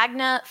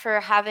Magna for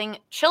having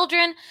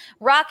children.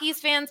 Rockies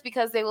fans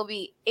because they will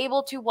be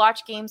able to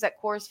watch games at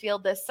Coors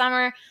Field this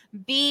summer.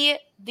 B,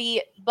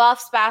 the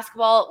Buffs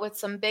basketball with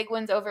some big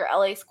wins over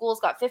LA schools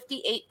got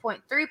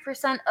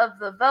 58.3% of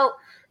the vote.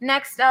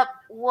 Next up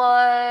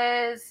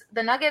was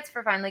the Nuggets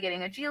for finally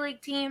getting a G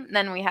League team.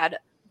 Then we had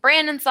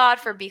Brandon Saad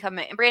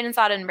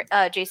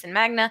and Jason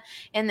Magna,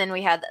 and then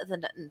we had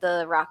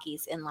the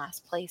Rockies in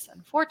last place,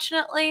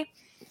 unfortunately.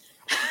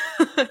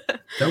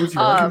 That was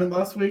your argument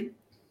last week?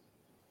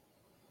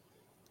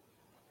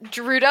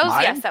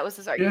 Rudo's? Yes, that was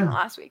his argument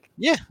last week.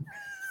 Yeah.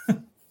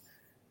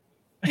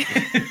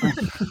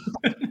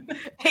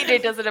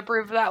 AJ doesn't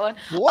approve of that one.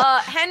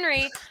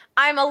 Henry,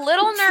 I'm a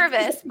little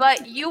nervous,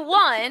 but you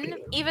won,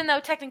 even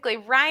though technically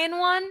Ryan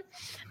won.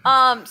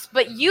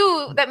 But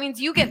that means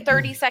you get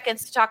 30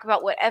 seconds to talk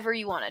about whatever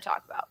you want to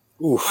talk about.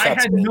 Oof, I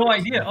had no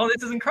idea. Oh,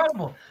 this is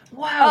incredible.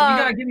 Wow,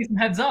 you got to give me some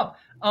heads up.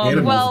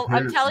 Well,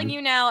 I'm telling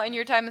you now, and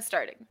your time is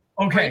starting.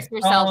 Okay. Brace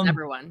yourselves,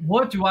 everyone.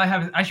 What do I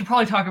have? I should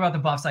probably talk about the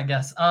Buffs, I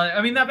guess.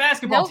 I mean, that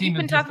basketball team. You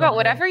can talk about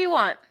whatever you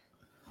want.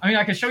 I mean,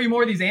 I can show you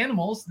more of these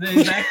animals.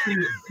 There's actually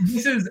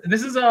this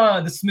is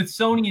the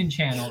Smithsonian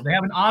Channel. They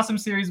have an awesome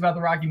series about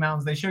the Rocky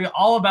Mountains. They show you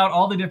all about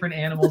all the different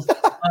animals.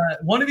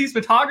 One of these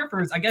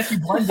photographers, I guess you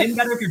blend in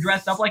better if you're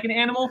dressed up like an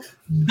animal.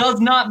 Does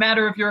not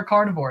matter if you're a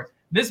carnivore.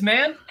 This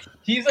man,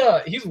 he's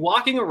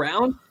walking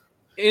around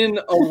in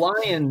a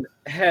lion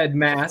head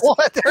mask.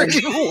 What are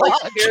you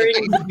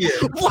watching?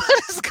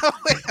 What is going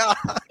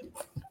on?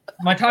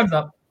 My time's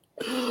up.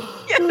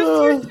 Yes,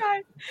 your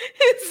time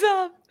is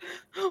up.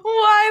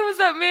 Why was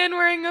that man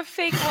wearing a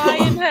fake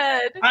lion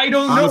head? I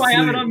don't know. Honestly, I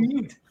have it on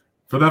mute.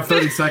 For that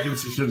 30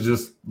 seconds, you should have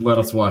just let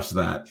us watch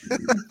that.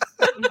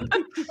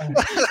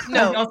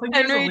 No,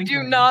 Henry,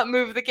 do not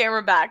move the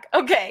camera back.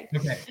 Okay.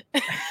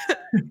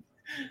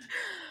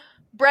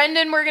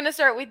 Brendan, we're going to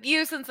start with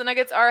you since the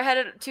Nuggets are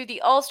headed to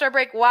the All-Star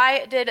break.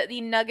 Why did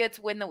the Nuggets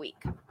win the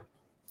week?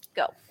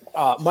 Go.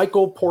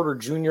 Michael Porter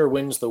Jr.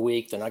 wins the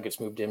week. The Nuggets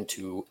moved him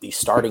to the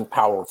starting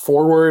power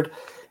forward.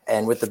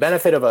 And with the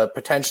benefit of a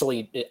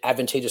potentially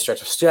advantageous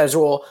stretch of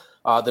schedule,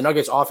 the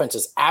Nuggets offense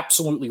is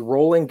absolutely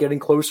rolling, getting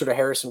closer to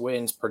Harrison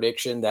Witt's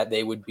prediction that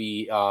they would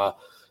be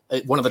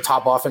one of the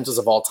top offenses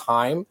of all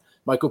time.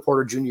 Michael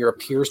Porter Jr.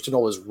 appears to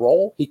know his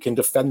role. He can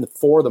defend the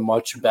floor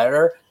much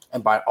better.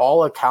 And by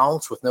all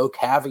accounts, with no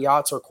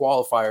caveats or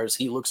qualifiers,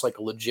 he looks like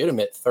a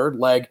legitimate third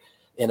leg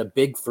in a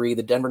big three.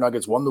 The Denver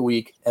Nuggets won the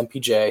week.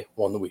 MPJ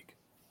won the week.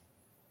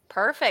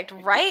 Perfect.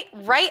 Right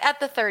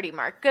at the 30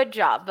 mark. Good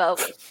job, Bo.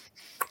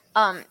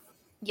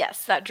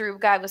 Yes, that Drew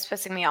guy was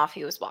pissing me off.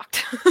 He was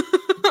blocked.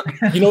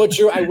 You know what,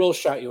 Drew? I will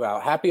shout you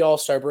out. Happy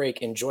All-Star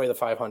break. Enjoy the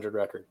 500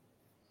 record.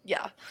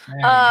 Yeah.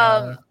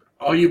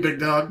 Oh, you big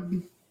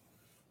dog.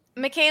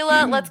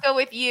 Michaela, let's go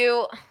with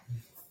you.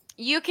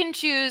 You can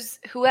choose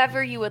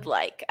whoever you would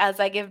like, as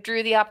I give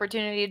Drew the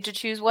opportunity to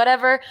choose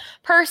whatever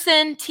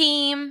person,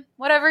 team,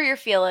 whatever you're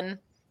feeling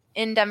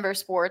in Denver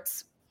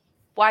sports.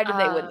 Why did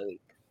they win the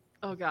week?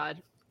 Oh,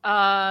 God.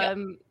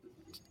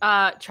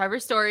 Trevor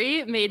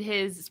Story made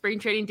his spring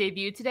training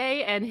debut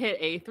today and hit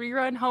a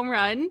 3-run home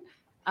run.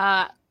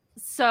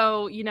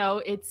 So,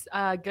 it's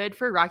good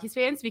for Rockies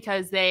fans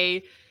because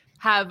they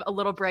have a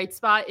little bright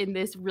spot in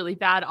this really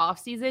bad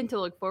offseason to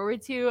look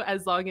forward to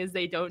as long as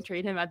they don't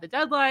trade him at the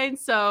deadline.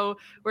 So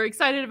we're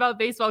excited about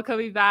baseball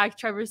coming back.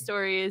 Trevor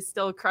Story is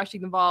still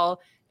crushing the ball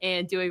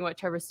and doing what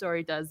Trevor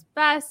Story does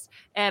best.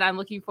 And I'm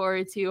looking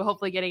forward to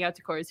hopefully getting out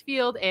to Coors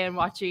Field and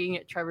watching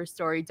Trevor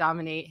Story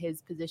dominate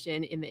his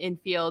position in the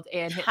infield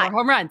and hit more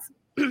home runs.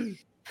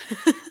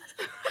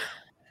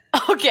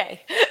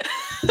 Okay.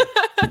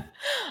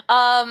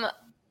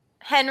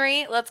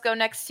 Henry, let's go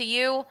next to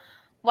you.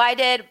 Why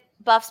did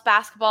Buffs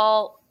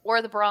basketball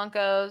or the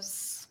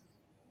Broncos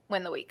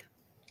win the week?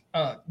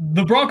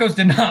 The Broncos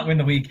did not win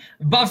the week.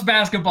 Buffs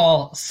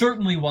basketball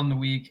certainly won the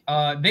week.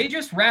 They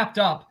just wrapped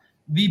up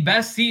the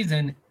best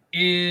season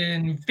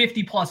in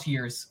 50 plus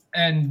years.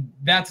 And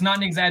that's not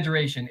an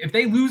exaggeration. If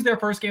they lose their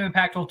first game in the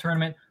Pac-12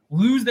 tournament,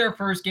 lose their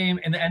first game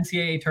in the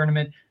NCAA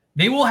tournament,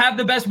 they will have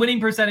the best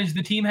winning percentage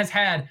the team has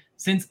had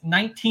since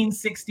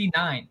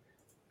 1969.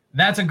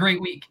 That's a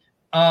great week.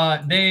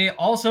 They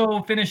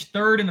also finished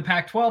third in the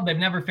Pac-12. They've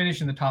never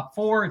finished in the top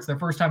 4. It's their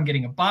first time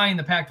getting a bye in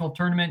the Pac-12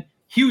 tournament.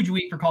 Huge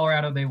week for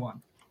Colorado. They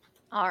won.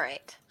 All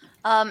right.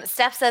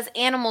 Steph says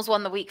animals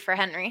won the week for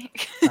Henry.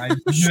 That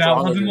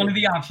wasn't one of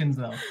the options,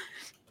 though.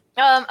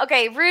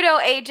 Okay,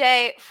 Rudo,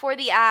 AJ, for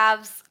the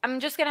Avs,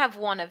 I'm just going to have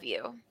one of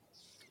you.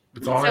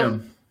 It's all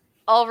him.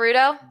 All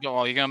Rudo?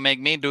 Oh, you're going to make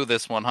me do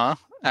this one, huh?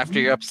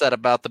 After you're upset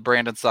about the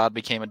Brandon Saad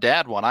became a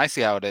dad one. I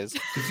see how it is.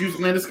 It's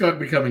usually Landeskog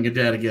becoming a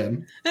dad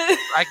again.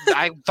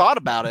 I thought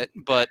about it,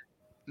 but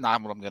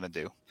not what I'm going to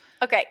do.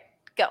 Okay,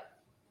 go.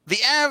 The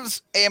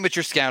Avs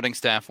amateur scouting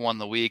staff won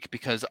the week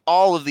because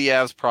all of the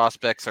Avs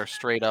prospects are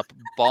straight up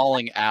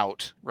balling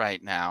out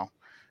right now.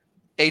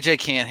 AJ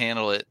can't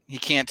handle it. He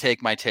can't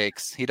take my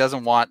takes. He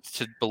doesn't want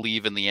to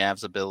believe in the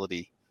Avs'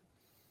 ability.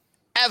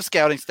 Avs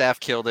scouting staff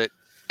killed it.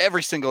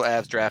 Every single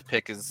Avs draft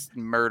pick is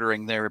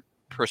murdering their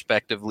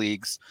prospective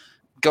leagues.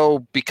 Go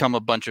become a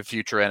bunch of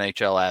future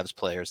NHL Avs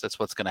players. That's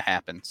what's going to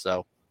happen.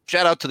 So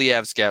shout out to the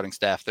Avs scouting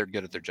staff. They're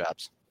good at their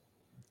jobs.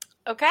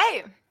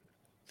 Okay.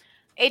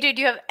 AJ,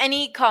 do you have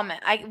any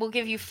comment? I will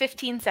give you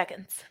 15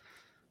 seconds.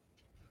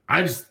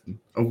 I just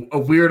a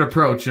weird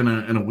approach in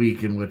a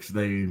week in which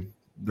they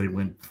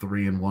went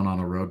 3-1 on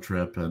a road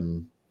trip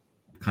and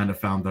kind of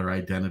found their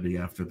identity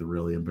after the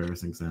really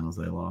embarrassing San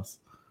Jose loss.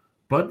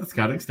 But the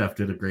scouting staff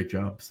did a great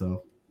job,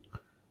 so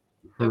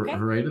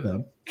hooray to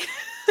them.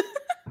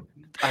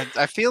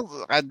 I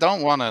feel I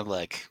don't want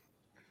to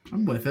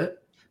I'm with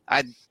it.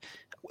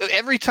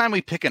 Every time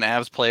we pick an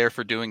Avs player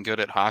for doing good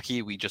at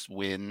hockey, we just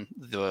win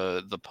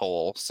the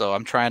poll. So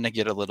I'm trying to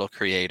get a little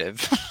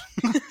creative.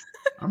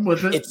 I'm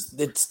with it.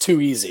 It's too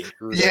easy.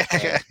 Yeah.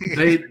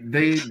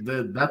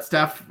 That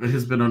staff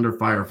has been under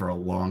fire for a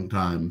long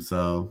time.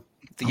 So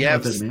the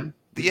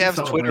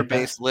Avs Twitter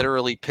base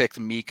literally picked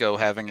Mikko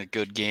having a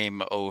good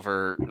game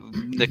over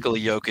Nikola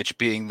Jokic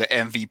being the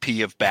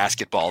MVP of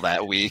basketball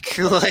that week.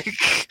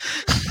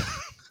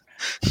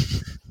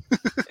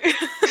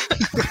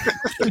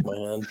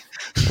 Man.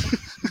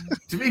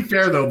 To be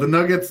fair, though, the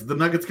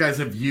Nuggets guys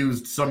have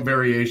used some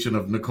variation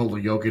of Nikola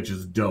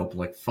Jokic's dope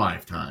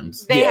 5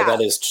 times. That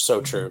is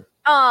so true.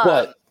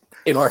 But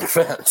in our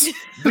defense,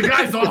 the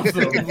guy's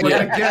awesome.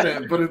 I get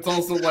it, but it's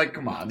also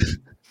come on.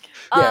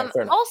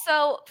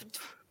 Also,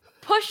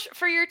 push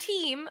for your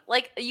team.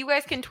 You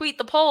guys can tweet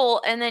the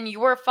poll, and then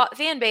your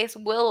fan base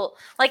will.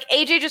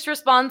 AJ just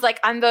responds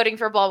I'm voting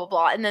for blah blah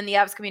blah, and then the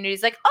Avs community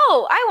is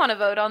oh, I want to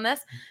vote on this.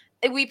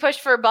 We pushed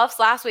for Buffs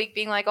last week,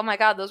 being oh my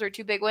God, those are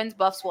 2 big wins.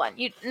 Buffs won.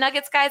 You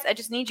Nuggets guys, I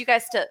just need you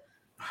guys to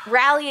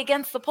rally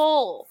against the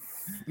poll.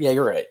 Yeah,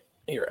 you're right.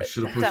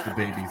 Should have pushed the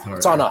babies hard.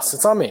 It's on us.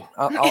 It's on me.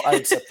 I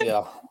accept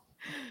the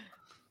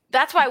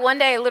That's why one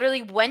day I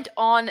literally went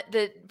on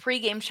the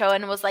pregame show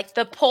and was like,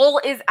 the poll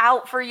is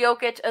out for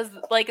Jokic as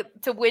like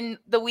to win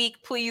the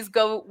week. Please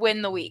go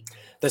win the week.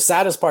 The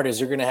saddest part is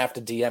you're going to have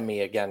to DM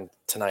me again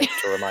tonight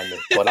to remind me,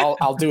 but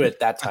I'll do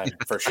it that time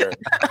for sure.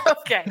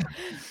 Okay.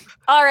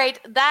 All right.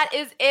 That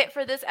is it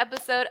for this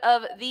episode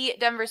of the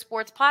Denver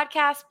Sports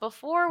Podcast.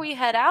 Before we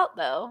head out,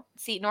 though,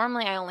 see,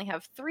 normally I only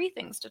have 3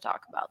 things to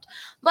talk about,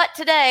 but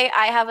today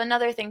I have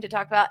another thing to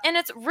talk about, and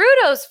it's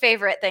Rudo's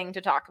favorite thing to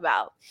talk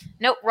about.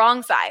 Nope,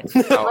 wrong side.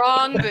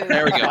 Wrong booth.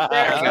 There we go.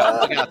 There we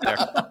go. We got there.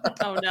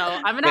 Oh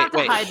no, I'm gonna have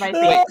to hide my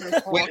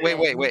face.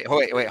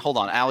 Wait. Hold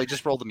on, Allie.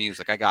 Just roll the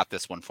music. I got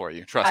this one for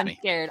you. Trust me. I'm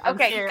scared.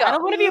 Okay, I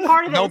don't want to be a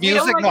part of this. No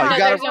music. No, you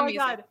got no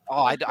music.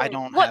 Oh, I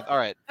don't What? have. All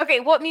right. Okay,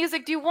 what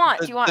music do you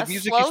want? Do you want the a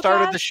music slow you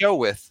started track? the show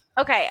with?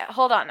 Okay,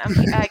 hold on.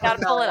 I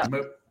gotta pull it up.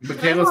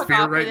 Michaela's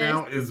fear right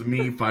now is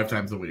me 5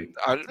 times a week.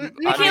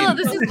 Michaela,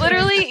 this is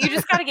literally, you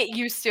just got to get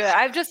used to it.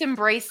 I've just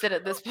embraced it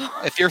at this point.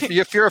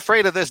 If you're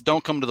afraid of this,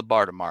 don't come to the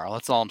bar tomorrow.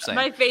 That's all I'm saying.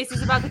 My face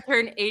is about to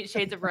turn 8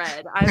 shades of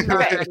red. I'm not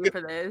ready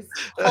for this.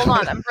 Hold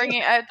on, I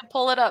have to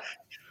pull it up.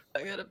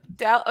 I gotta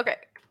doubt. Okay.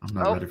 I'm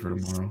not ready for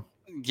tomorrow.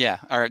 Yeah.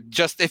 All right.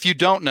 Just if you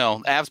don't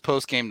know, Avs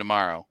post game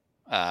tomorrow.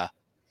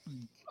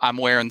 I'm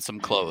wearing some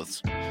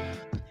clothes.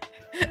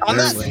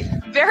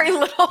 Very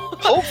little.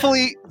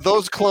 Hopefully,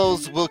 those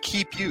clothes will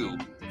keep you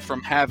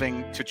from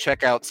having to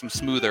check out some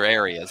smoother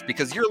areas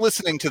because you're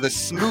listening to the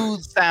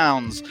smooth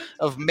sounds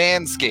of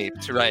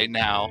Manscaped right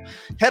now.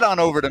 Head on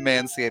over to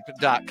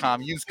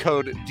manscaped.com. Use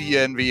code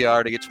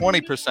DNVR to get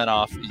 20%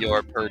 off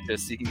your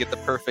purchase. You can get the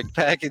perfect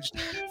package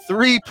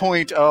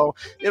 3.0.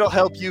 It'll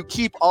help you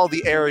keep all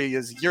the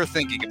areas you're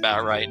thinking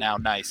about right now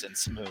nice and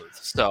smooth.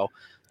 So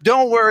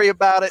don't worry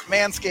about it.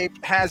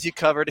 Manscaped has you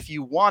covered. If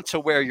you want to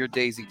wear your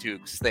Daisy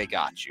Dukes, they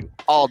got you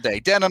all day.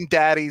 Denim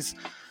daddies,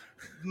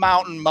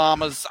 mountain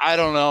mamas, I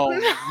don't know,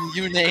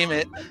 you name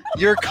it.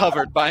 You're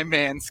covered by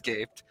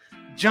Manscaped.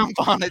 Jump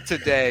on it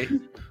today.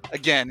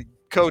 Again,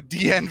 code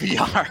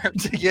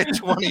DNVR to get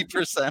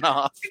 20%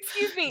 off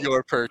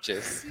your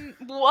purchase.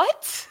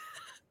 What?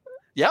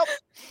 Yep.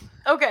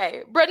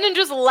 Okay. Brendan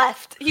just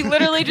left. He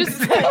literally just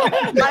said,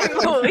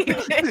 I'm leaving.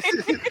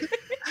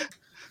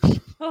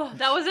 Oh,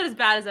 that wasn't as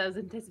bad as I was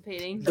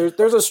anticipating.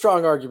 There's a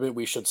strong argument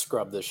we should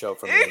scrub this show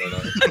from the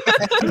internet.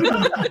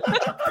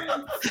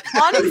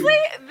 Honestly,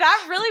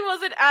 that really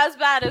wasn't as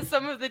bad as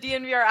some of the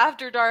DNVR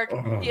After Dark,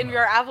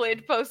 DNVR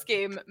Avalanche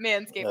post-game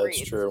Manscaped reads.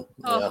 That's true.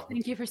 Oh, Yeah.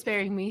 thank you for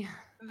sparing me.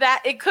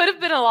 That it could have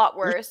been a lot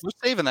worse. We're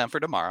saving that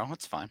for tomorrow.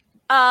 It's fine.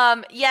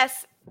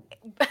 Yes,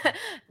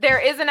 there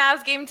is an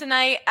Avs game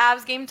tonight,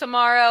 Avs game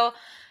tomorrow.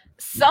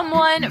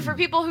 Someone, for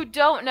people who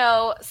don't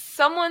know,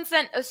 someone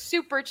sent a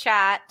super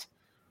chat.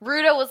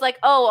 Rudo was like,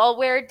 oh, I'll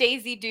wear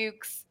Daisy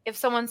Dukes if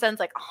someone sends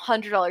like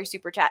 $100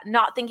 super chat,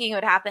 not thinking it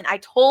would happen. I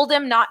told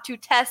him not to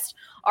test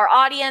our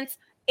audience.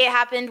 It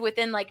happened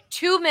within like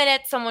 2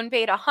 minutes. Someone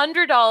paid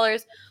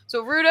 $100.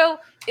 So Rudo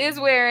is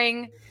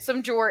wearing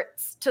some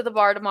jorts to the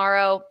bar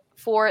tomorrow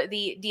for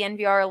the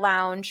DNVR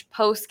Lounge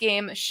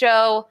post-game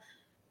show.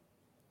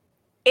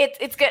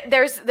 It's good.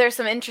 There's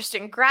some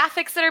interesting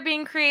graphics that are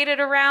being created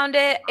around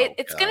it.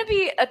 It's going to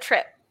be a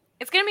trip.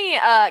 It's going to be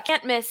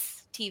can't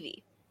miss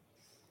TV.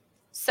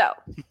 So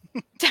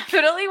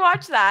definitely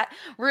watch that.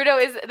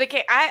 Rudo is the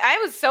king. I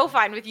was so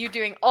fine with you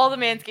doing all the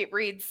Manscaped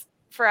reads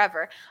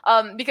forever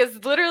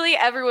because literally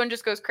everyone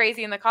just goes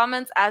crazy in the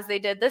comments as they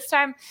did this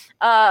time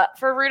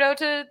for Rudo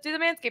to do the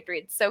Manscaped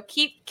reads. So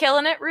keep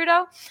killing it,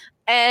 Rudo.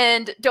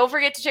 And don't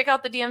forget to check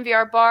out the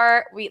DNVR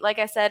bar. We, like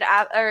I said,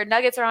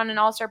 Nuggets are on an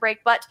all-star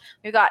break, but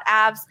we've got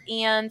Avs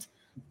and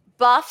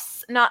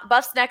Buffs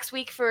next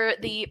week for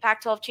the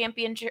Pac-12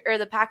 championship or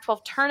the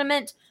Pac-12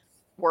 tournament.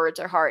 Words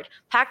are hard.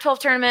 Pac-12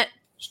 tournament.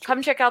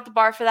 Come check out the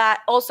bar for that.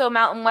 Also,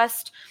 Mountain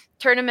West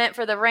tournament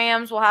for the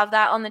Rams. We'll have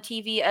that on the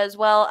TV as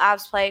well.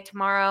 Avs play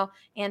tomorrow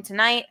and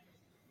tonight.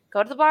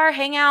 Go to the bar,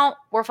 hang out.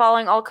 We're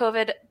following all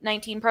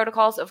COVID-19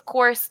 protocols, of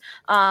course,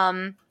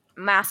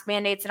 mask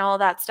mandates and all of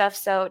that stuff.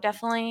 So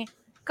definitely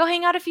go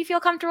hang out if you feel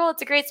comfortable.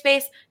 It's a great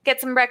space.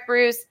 Get some Breck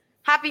brews.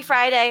 Happy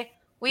Friday.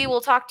 We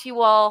will talk to you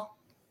all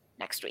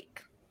next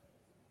week.